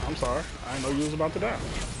 I'm sorry. I didn't know you was about to die.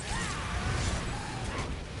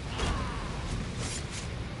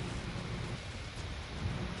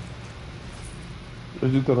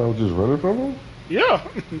 You thought I was just running from him? Yeah.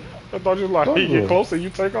 I thought you was like, you get Oh. closer, you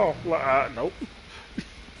take off. Like, nope.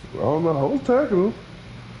 I don't know. I was tackling him.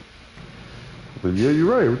 But yeah, you're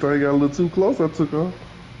right. Every time you got a little too close, I took off.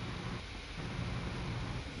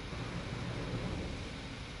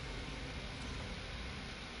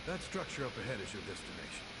 That structure up ahead is your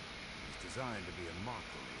destination. It's designed to be a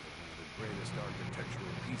mockery of one of the greatest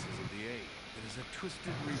architectural pieces of the age. It is a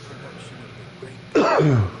twisted reproduction of the great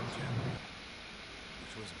gem,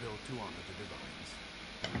 which was built to honor the divines.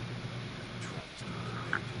 A travesty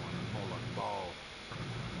compared to honor Moloch Baal.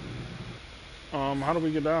 How do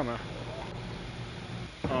we get down there?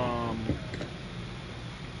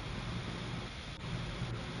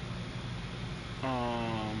 Okay.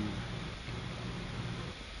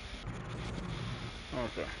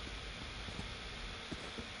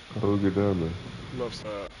 How do we get down there? Left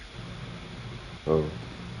side. Oh.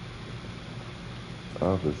 I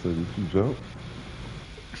was gonna say, did you jump?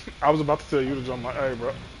 I was about to tell you to jump. Like, hey,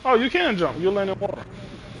 bro. Oh, you can jump. You'll land in water.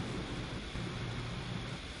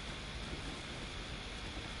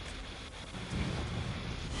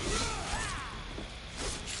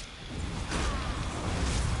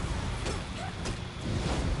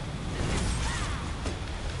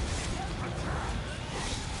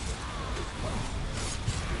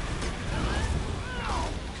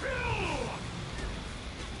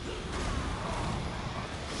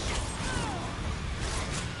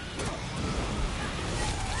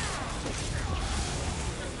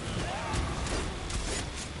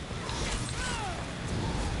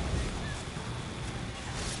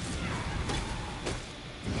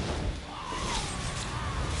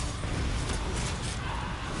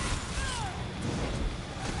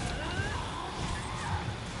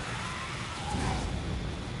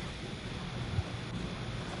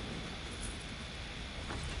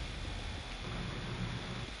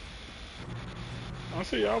 I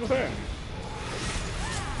see y'all was at.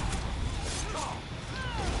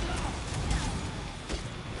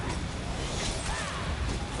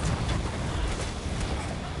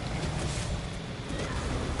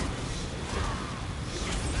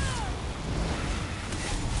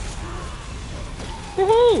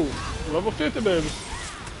 Woohoo! Level 50, baby.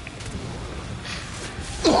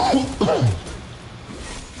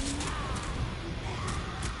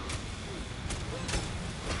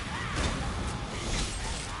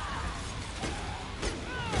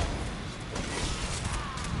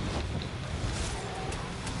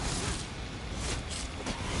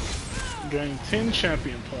 Gain 10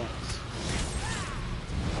 champion points.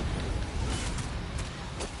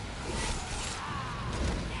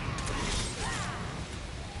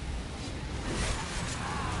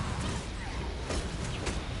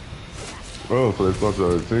 Oh, so they start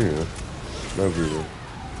you at 10. That's good.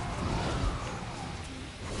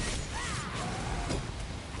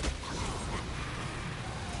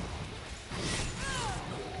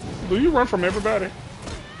 Do you run from everybody?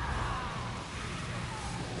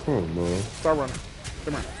 Oh, no. Start running.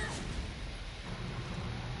 Come here.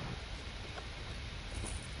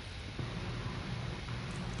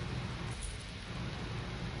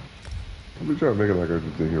 I'll be trying to make it like I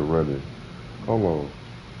just in here running. Hold on.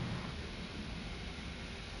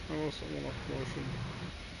 Oh, someone off promotion.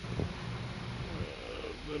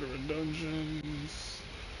 Veteran dungeons.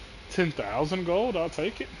 10,000 gold. I'll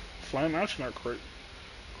take it. Flame astronaut crate.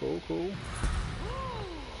 Cool, cool.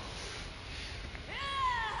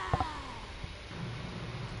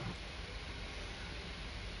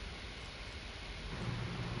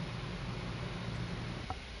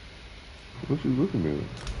 What you looking at?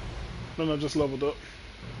 No, just leveled up.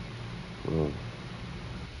 Oh.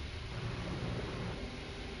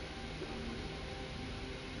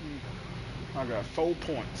 I got 4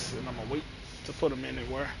 points, and I'm gonna wait to put them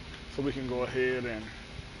anywhere so we can go ahead and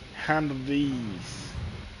handle these.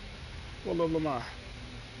 What level am I?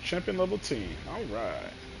 Champion level 10.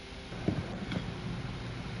 Alright.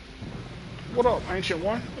 What up, Ancient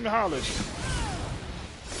One? Let me holler at you.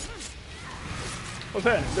 What's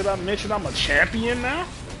that? Did I mention I'm a champion now?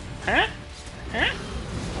 Huh? Huh?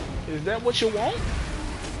 Is that what you want?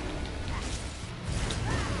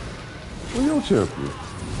 Where your champion?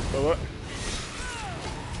 So what?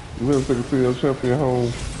 You never take a see your champion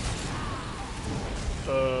home?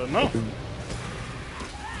 No. Okay.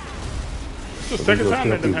 It's the I think second your time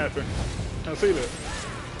that didn't champion- happen. I see that.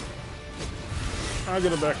 I'll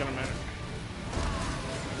get it back in a minute.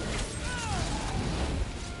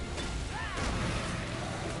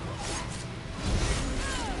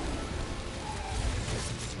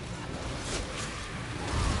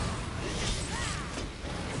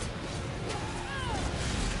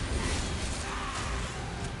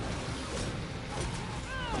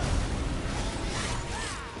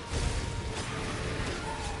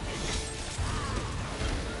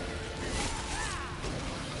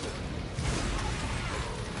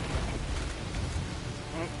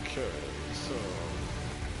 Okay, so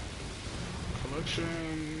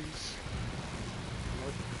collections,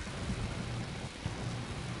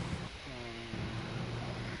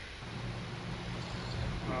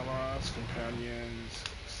 allies, companions,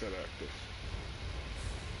 set active.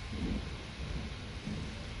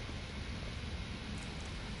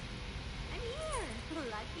 I'm here.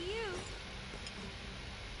 Lucky you.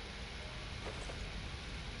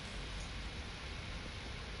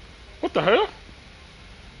 What the hell?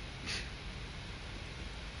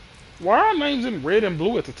 Why are names in red and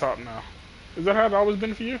blue at the top now? Is that how it's always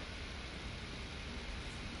been for you?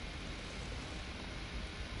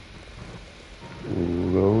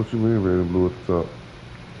 No, what you mean red and blue at the top?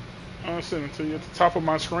 I'm sending it to you. At the top of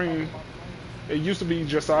my screen, it used to be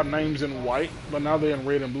just our names in white, but now they're in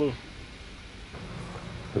red and blue.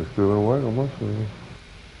 They're still in white on my screen.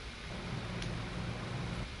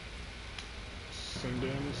 Send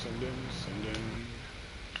in, send in, send in,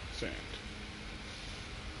 send.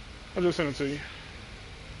 I'll just send it to you.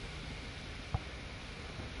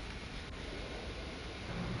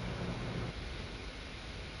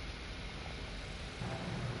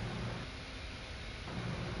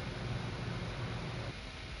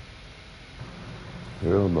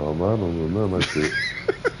 Hell no, mine don't look nothing like that.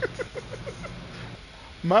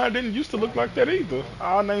 Mine didn't used to look like that either.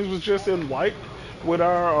 Our names was just in white with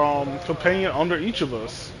our companion under each of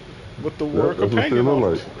us with the Yep, word that's what they companion on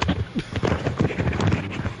look it. like.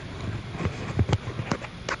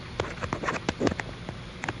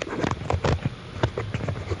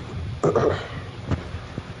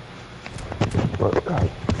 But, God,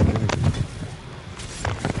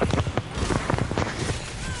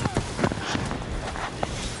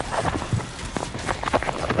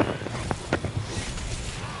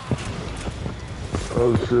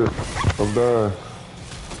 oh shit, I'm dying.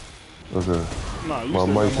 Okay, Nah, you my still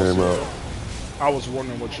mic almost came here out. though. I was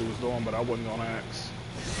wondering what you was doing, but I wasn't gonna ask.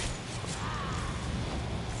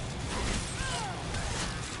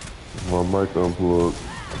 My mic unplugged.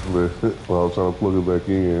 While I was trying to plug it back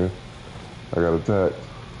in, I got attacked.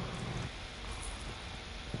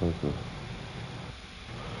 Okay.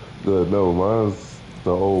 Good, no, mine's the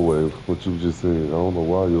old way, what you just said. I don't know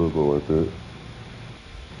why yours go like that.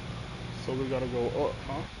 So we gotta go up,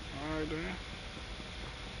 huh? Alright then.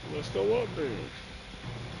 Let's go up there.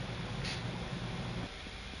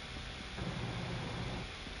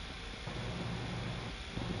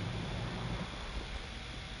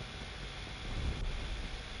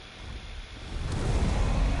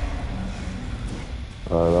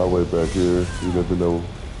 Alright, I'll wait back here. You let me know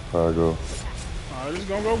how I go. Alright, it's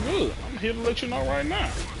gonna go good. I'm here to let you know right now.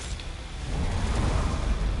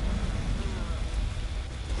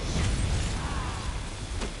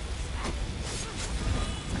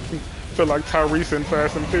 Feel like Tyrese in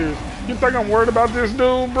Fast and Furious. You think I'm worried about this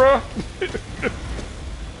dude, bruh?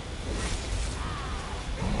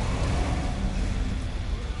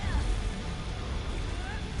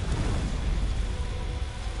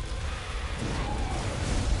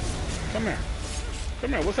 Come here. Come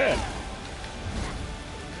here, what's happening?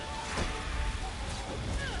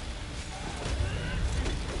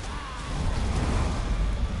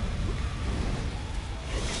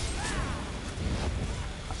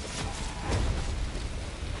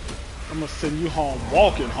 I'm gonna send you home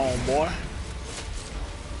walking, homeboy.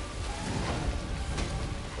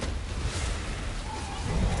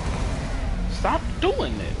 Stop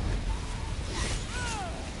doing it.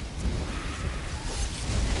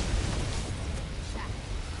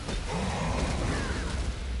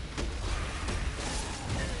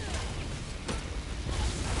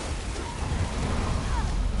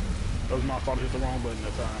 That was my fault. I hit the wrong button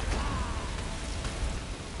that time.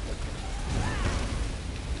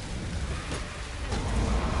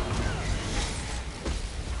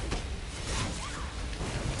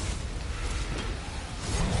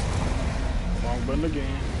 Wrong button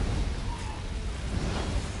again.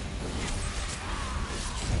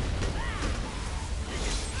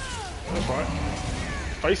 That's right.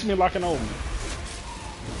 Face me like an old man.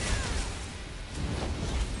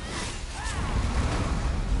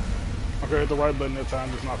 Okay, hit the right button that time,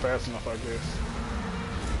 just not fast enough, I guess.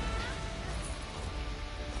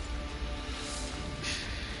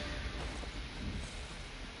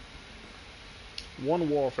 One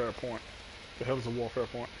warfare point. The hell is a warfare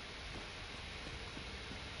point?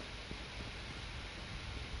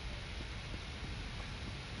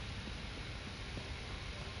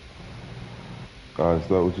 Alright,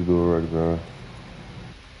 stop what you're doing right now.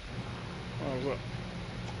 Oh, what's up?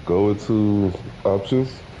 Go into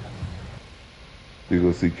options. You're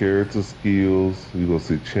gonna see character skills. You're gonna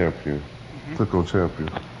see champion. Click on champion.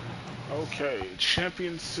 Okay,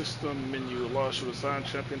 champion system menu allows you to assign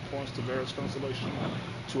champion points to various constellations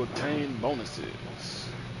to obtain bonuses.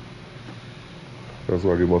 That's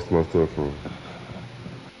where I get most of my stuff from.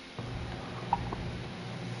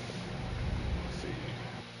 Let's see.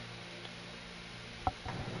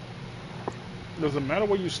 Does it matter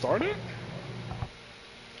where you started?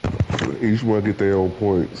 Each one get their own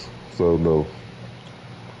points. So no.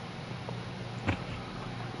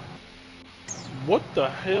 What the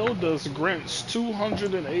hell does grants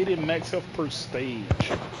 280 max health per stage?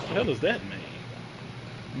 What the hell does that mean?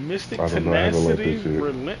 Mystic I don't know. I haven't learned tenacity, this yet.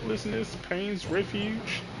 relentlessness, pain's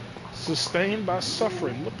refuge, sustained by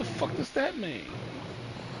suffering. What the fuck does that mean?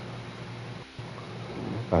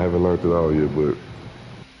 I haven't learned it all yet, but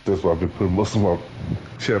that's why I've been putting most of my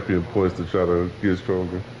champion points to try to get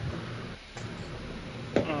stronger.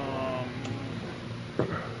 Don't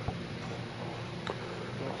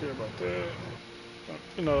care about that.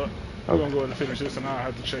 You know, we're I, gonna go ahead and finish this, and I'll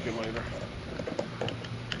have to check it later.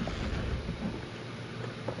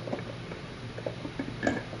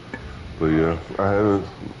 but yeah, I haven't,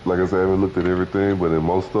 like I said, I haven't looked at everything, but in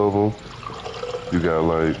most of them, you got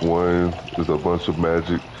like one is a bunch of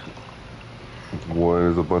magic, one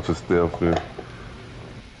is a bunch of stealth, and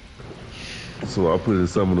so I put in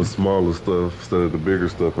some of the smaller stuff instead of the bigger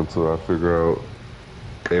stuff until I figure out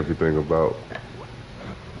everything about.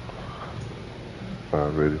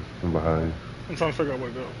 Already, I'm behind. I'm trying to figure out where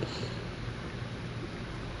to go.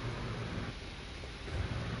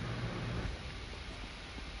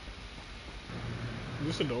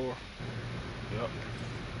 Just a door. Yep.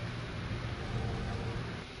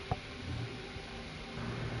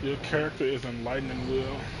 Your character is enlightening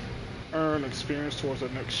will. Earn experience towards the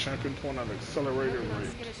next champion point at accelerated Hope you're not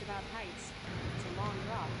rate. skittish about heights. It's a long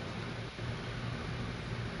drop.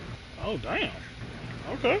 Oh damn.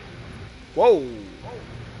 Okay. Whoa.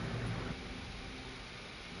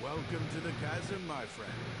 Welcome to the chasm, my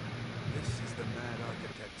friend. This is the Mad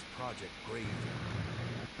Architect's Project Graveyard.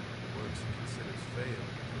 Works he considers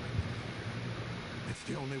failed. It's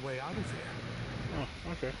the only way out of here. Oh,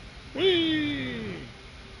 okay. Whee!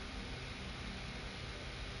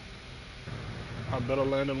 I better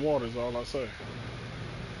land in water is all I say.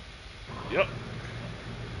 Yep.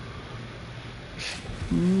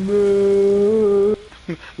 No.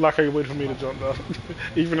 Like how you waited for me to jump down.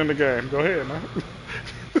 Even in the game. Go ahead now.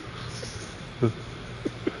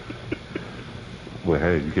 Well,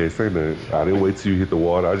 hey, you can't say that. I didn't wait till you hit the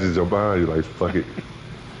water. I just jumped behind you like, fuck it.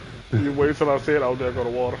 You waited till I said, oh, there go the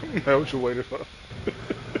water. That's what you waited for.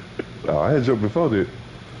 Oh, I had jumped before that.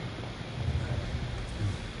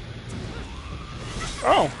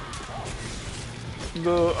 Oh.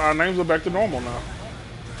 Our names are back to normal now.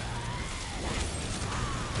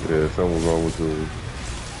 Yeah, something wrong with the.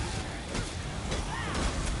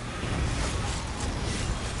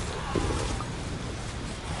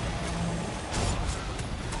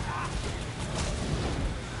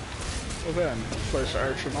 What's that? Place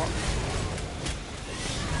action on.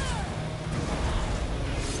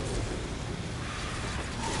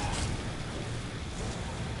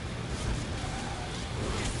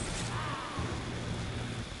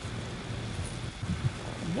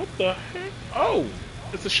 What the heck? Oh,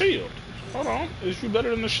 it's a shield. Hold on. Is you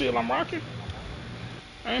better than the shield I'm rocking?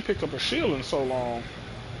 I ain't picked up a shield in so long.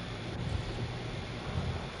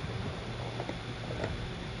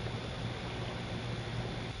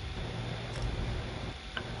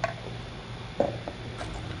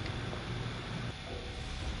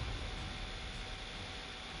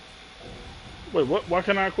 Wait, what? Why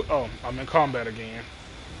can't I quit? Oh, I'm in combat again.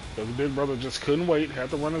 Because the big brother just couldn't wait. Had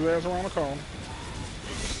to run his ass around the corner.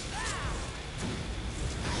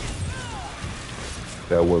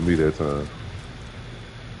 That wasn't me that time.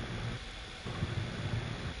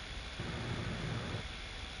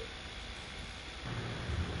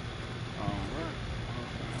 Alright.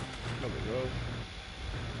 There we go.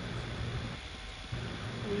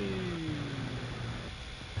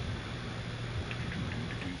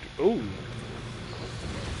 Whee. Ooh.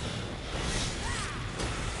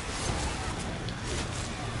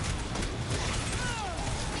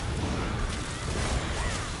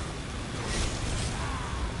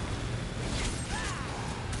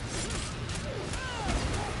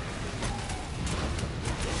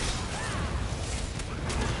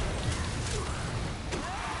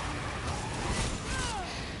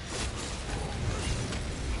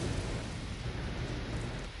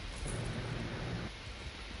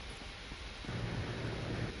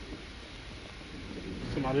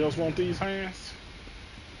 Somebody else want these hands?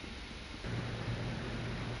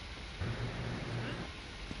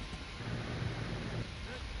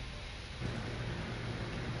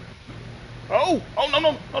 Oh! Oh, no,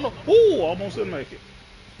 no, no, no. Ooh, almost didn't make it.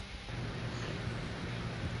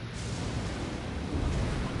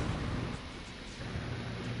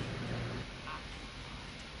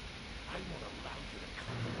 I won't allow you to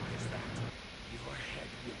compromise that. Your head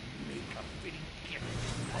will make a fitting gift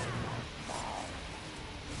for Maul.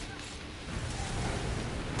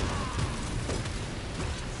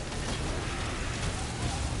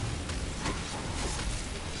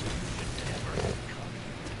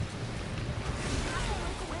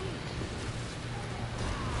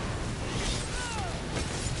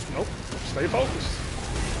 Stay focused.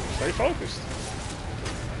 Stay focused.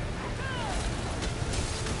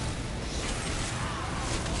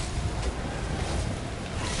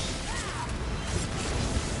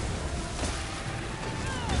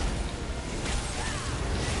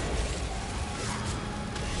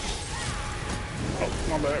 Oh,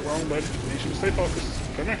 my bad. Wrong button. Need you to stay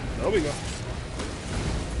focused. Come here. There we go.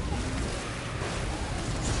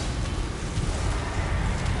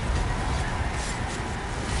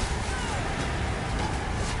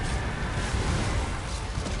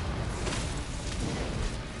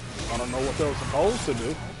 I don't know what they were supposed to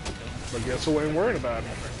do, but guess who ain't worried about it?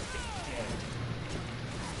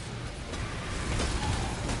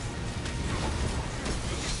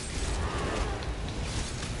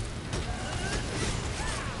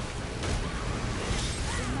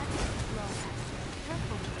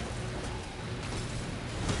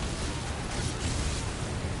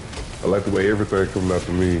 I like the way everything coming out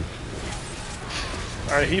to me.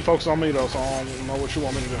 Alright, he focused on me though, so I don't know what you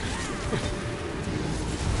want me to do.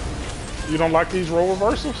 You don't like these role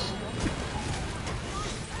reversals?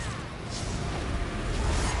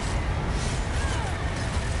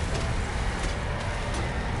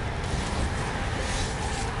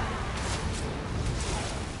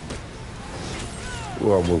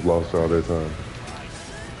 We almost lost y'all that time.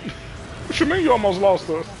 What you mean you almost lost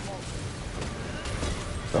us?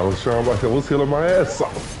 I was trying like I was healing my ass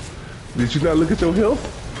off. Did you not look at your health?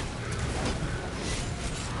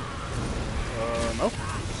 No.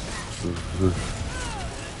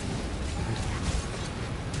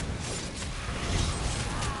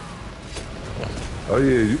 Oh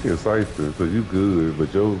yeah, you can cipher, so you good,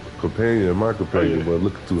 but your companion, my companion, was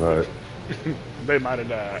looking too hot. They might have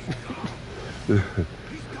died. He's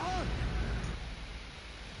gone.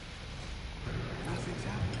 Nothing's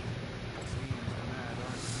happened. It seems the mad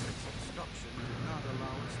architect's obstruction did not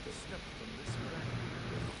allow us to step from this plane.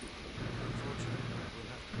 Unfortunately, we'll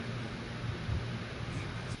have to make do. He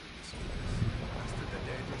mastered the spheres, mastered the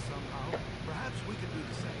Daedra somehow. Perhaps we can do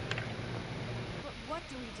the same. But what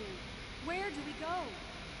do we do? Where do we go?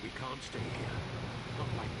 We can't stay here. Not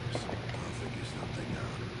like this. I'll figure something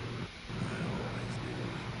out. I always do.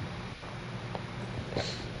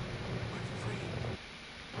 We're free.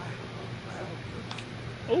 I hope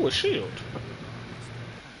you're not. Oh, a shield.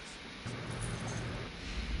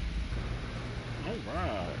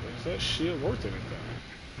 Alright, is that shield worth anything?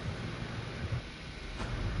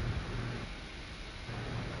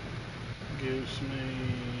 Gives me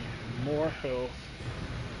more health.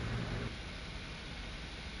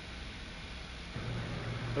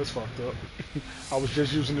 That's fucked up. I was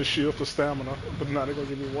just using the shield for stamina, but now they're gonna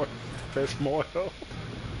give me one. That's more health.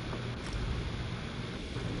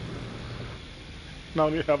 Now I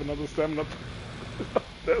need to have another stamina.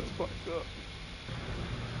 That's fucked up.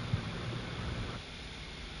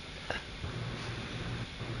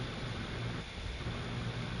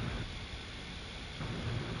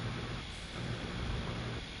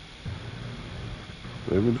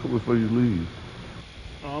 Let me know before you leave.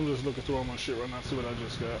 I'm just looking through all my shit right now, see what I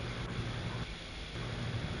just got.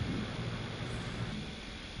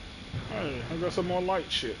 Hey, I got some more light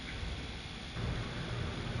shit.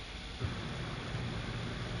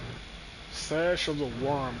 Sash of the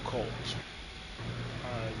Worm Cult.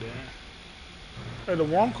 Alright then. Hey, the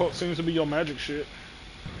Worm Cult seems to be your magic shit.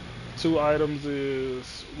 2 items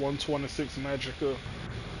is 126 Magica.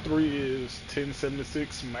 3 is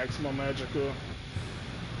 1076 Maximum Magica.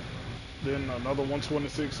 Then another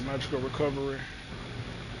 126 Magical Recovery.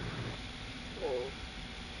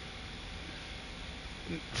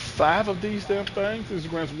 5 of these damn things. This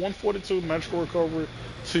grants 142 Magical Recovery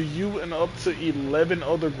to you and up to 11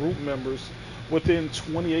 other group members within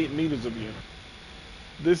 28 meters of you.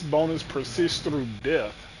 This bonus persists through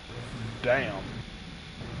death. Damn.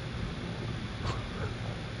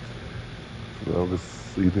 Well,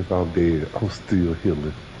 even if I'm dead, I'm still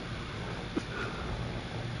healing.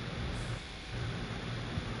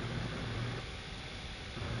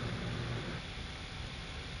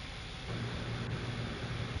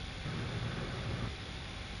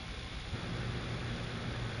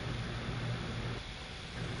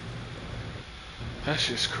 That's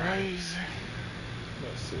just crazy.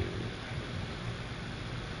 Let's see.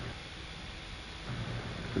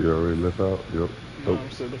 You already left out? Yep. No,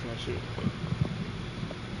 I'm still looking at shit.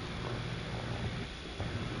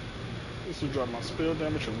 This will drop my spell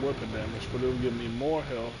damage and weapon damage, but it will give me more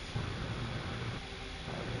health.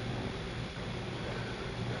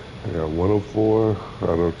 I got 104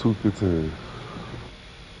 out of 215.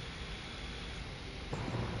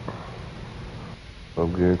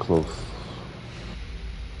 I'm getting close.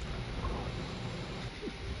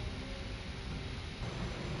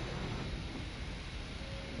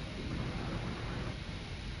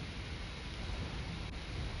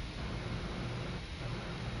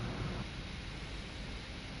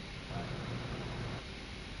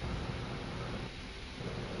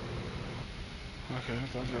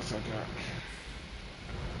 Okay, I guess I got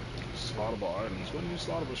slaughtable items. What do you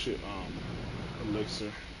slaughtable shit? Elixir.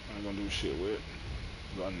 I ain't gonna do shit with it.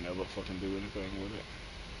 'Cause I never fucking do anything with it.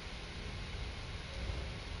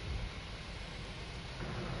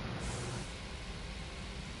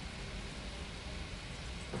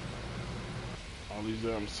 All these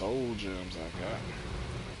damn soul gems I got.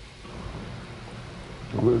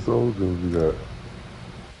 What soul gems you got?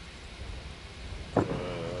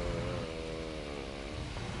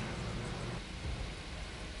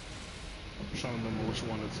 I'm trying to remember which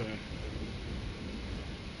one it's in.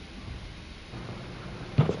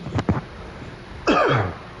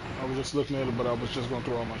 I was just looking at it, but I was just going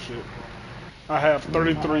through all my shit. I have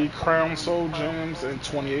 33 crown soul gems and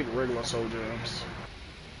 28 regular soul gems.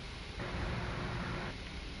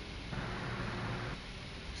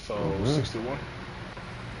 So, 61.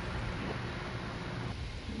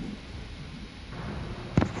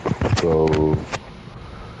 So,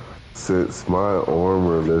 since my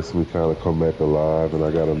armor lets me kind of come back alive, and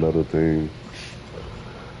I got another thing.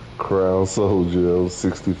 Crown Soul Gems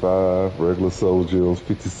 65, regular Soul Gems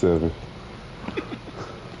 57.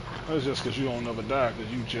 That's just because you don't never die,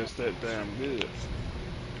 because you just that damn good.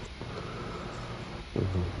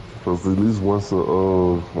 Because at least once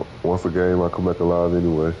a game I come back alive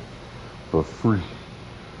anyway, for free.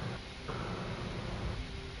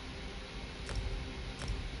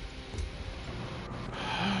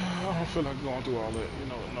 I don't feel like going through all that. You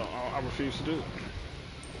know, no, I refuse to do it.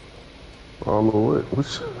 All of what?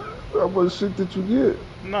 How much shit did you get?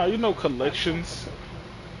 No, you know collections.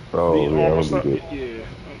 Oh, The yeah, I armor don't stuff. do that. Yeah.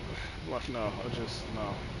 Like, no, I just,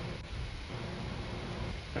 no.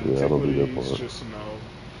 Yeah, I don't do that Antiquities, part. just no.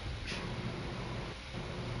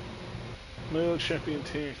 Male Champion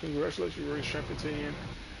 10. Congratulations, you raised Champion 10.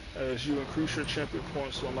 As you increase your champion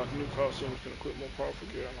points to unlock new costumes, you can equip more powerful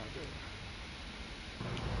gear. I like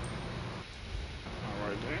that.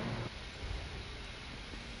 Alright then.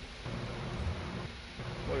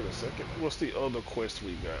 Wait a second. What's the other quest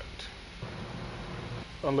we got?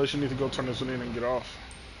 Unless you need to go turn this one in and get off.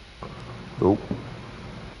 Nope.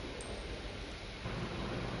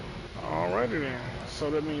 Alrighty then. So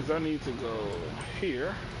that means I need to go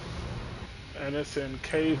here. And it's in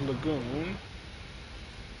Cave Lagoon.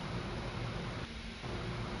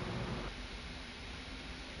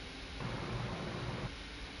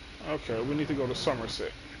 Okay, we need to go to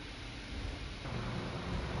Somerset.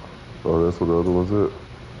 Oh, that's what the other one's at?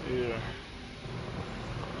 Yeah.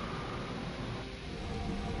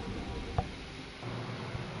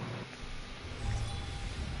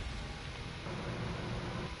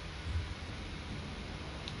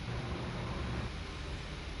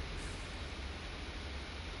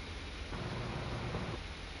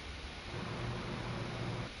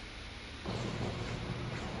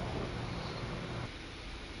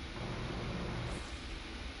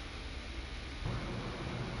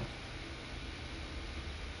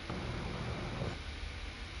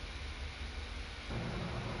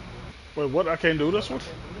 Wait, what? I can't do this one?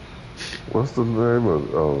 What's the name of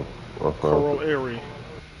it? Oh, I found Coral it. Airy.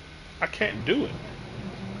 I can't do it.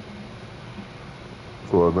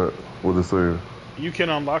 So what it's saying? You can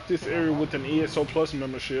unlock this area with an ESO Plus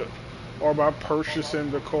membership or by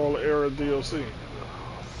purchasing the Coral Era DLC.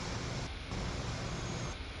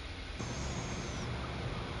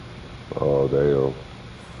 Oh, damn.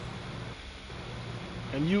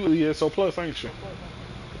 And you ESO Plus, ain't you?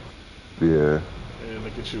 Yeah. Hey,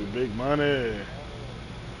 look at you, big money.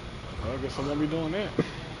 Well, I guess I won't be doing that.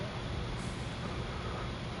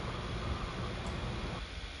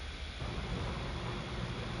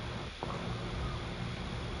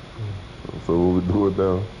 So what we doing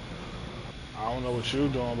now? I don't know what you're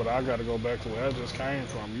doing, but I gotta go back to where I just came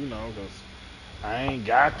from, you know, because I ain't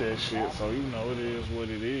got that shit, so you know it is what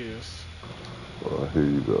it is. Oh, here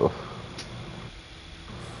you go.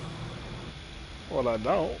 Well, I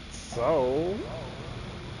don't, so...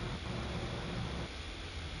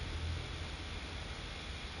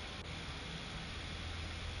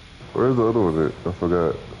 Where's the other one at? I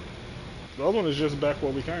forgot. The other one is just back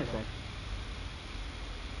where we came from.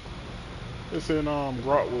 It's in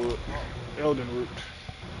Grotwood, Elden Root.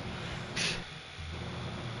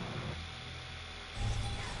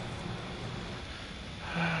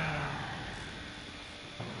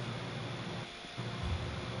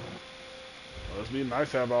 Well, it'd be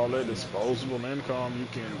nice to have all that disposable income. You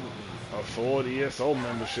can afford ESO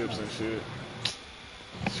memberships and shit.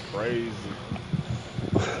 It's crazy.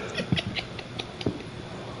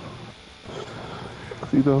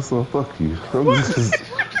 You know, so fuck you. I'm What? just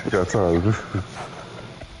I got time.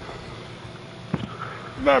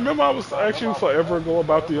 Nah, remember I was asking you forever ago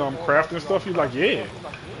about the crafting stuff. You're like, yeah,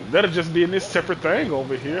 that'll just be in this separate thing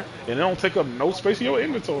over here, and it don't take up no space in your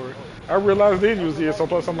inventory. I realized then you was here, so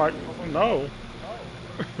plus I'm like, no,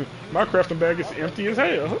 my crafting bag is empty as hell.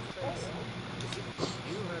 You have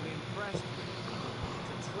impressed me.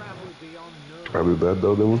 To travel beyond I did Nurgle, not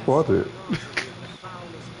know that was part of nesting it. darkly in the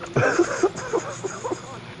foulest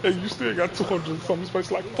ocean. And you still got 200 something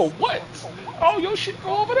space. Like, for what? Oh, your shit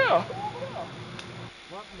go over there.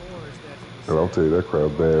 What more is there to be And I'll said? tell you, that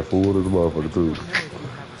crap bad full of the I motherfucker do too. not know if you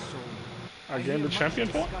have a soul. I I gained hear the much champion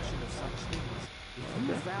point. discussion of such things. If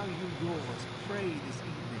you Okay. value yours, pray this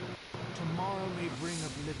evening. Tomorrow may bring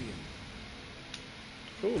oblivion.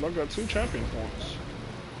 Cool, I got 2 champion points.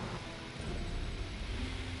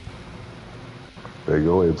 They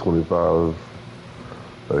go at 25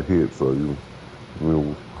 a hit, so you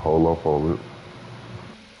hold off on it.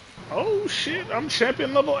 Oh shit, I'm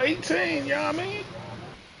champion level 18, you know what I mean?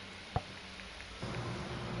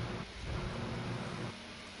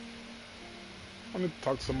 I need to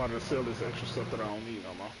talk to somebody to sell this extra stuff that I don't need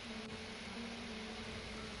no more.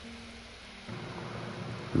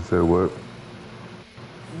 You said what?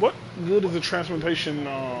 What good is the transmutation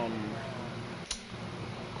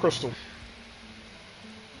crystal?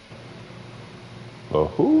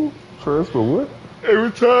 Who? Transfer what?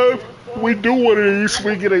 Every time we do one of these,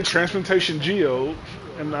 we get a transmutation geode,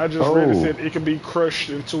 and I just read it Oh, said it can be crushed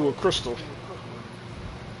into a crystal.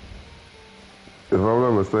 if I'm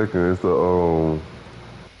not mistaken, it's the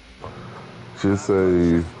just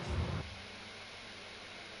say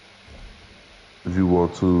you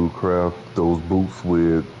want to craft those boots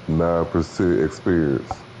with 9%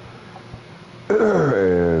 experience,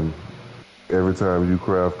 and every time you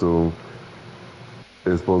craft them,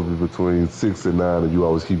 it's supposed to be between 6 and 9, and you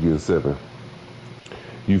always keep getting 7.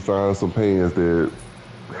 You find some pants that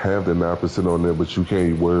have the 9% on there, but you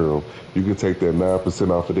can't wear them. You can take that 9%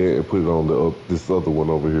 off of that and put it on this other one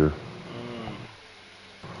over here.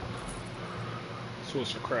 So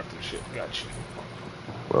it's for crafting shit. Gotcha.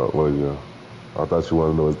 Well, yeah. I thought you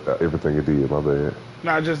wanted to know everything it did. My bad.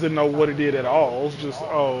 No, I just didn't know what it did at all. It's just,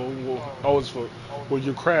 it's for, well,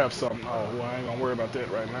 you craft something. Oh, well, I ain't gonna worry about that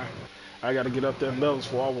right now. I gotta get up there in levels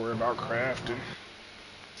before I worry about crafting.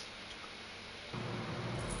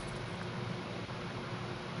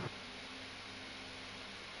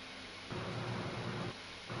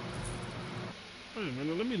 Wait a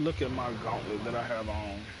minute, let me look at my gauntlet that I have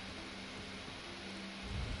on.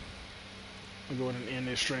 I'm going to end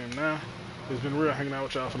this stream now. It's been real hanging out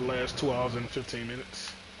with y'all for the last 2 hours and 15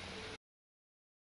 minutes.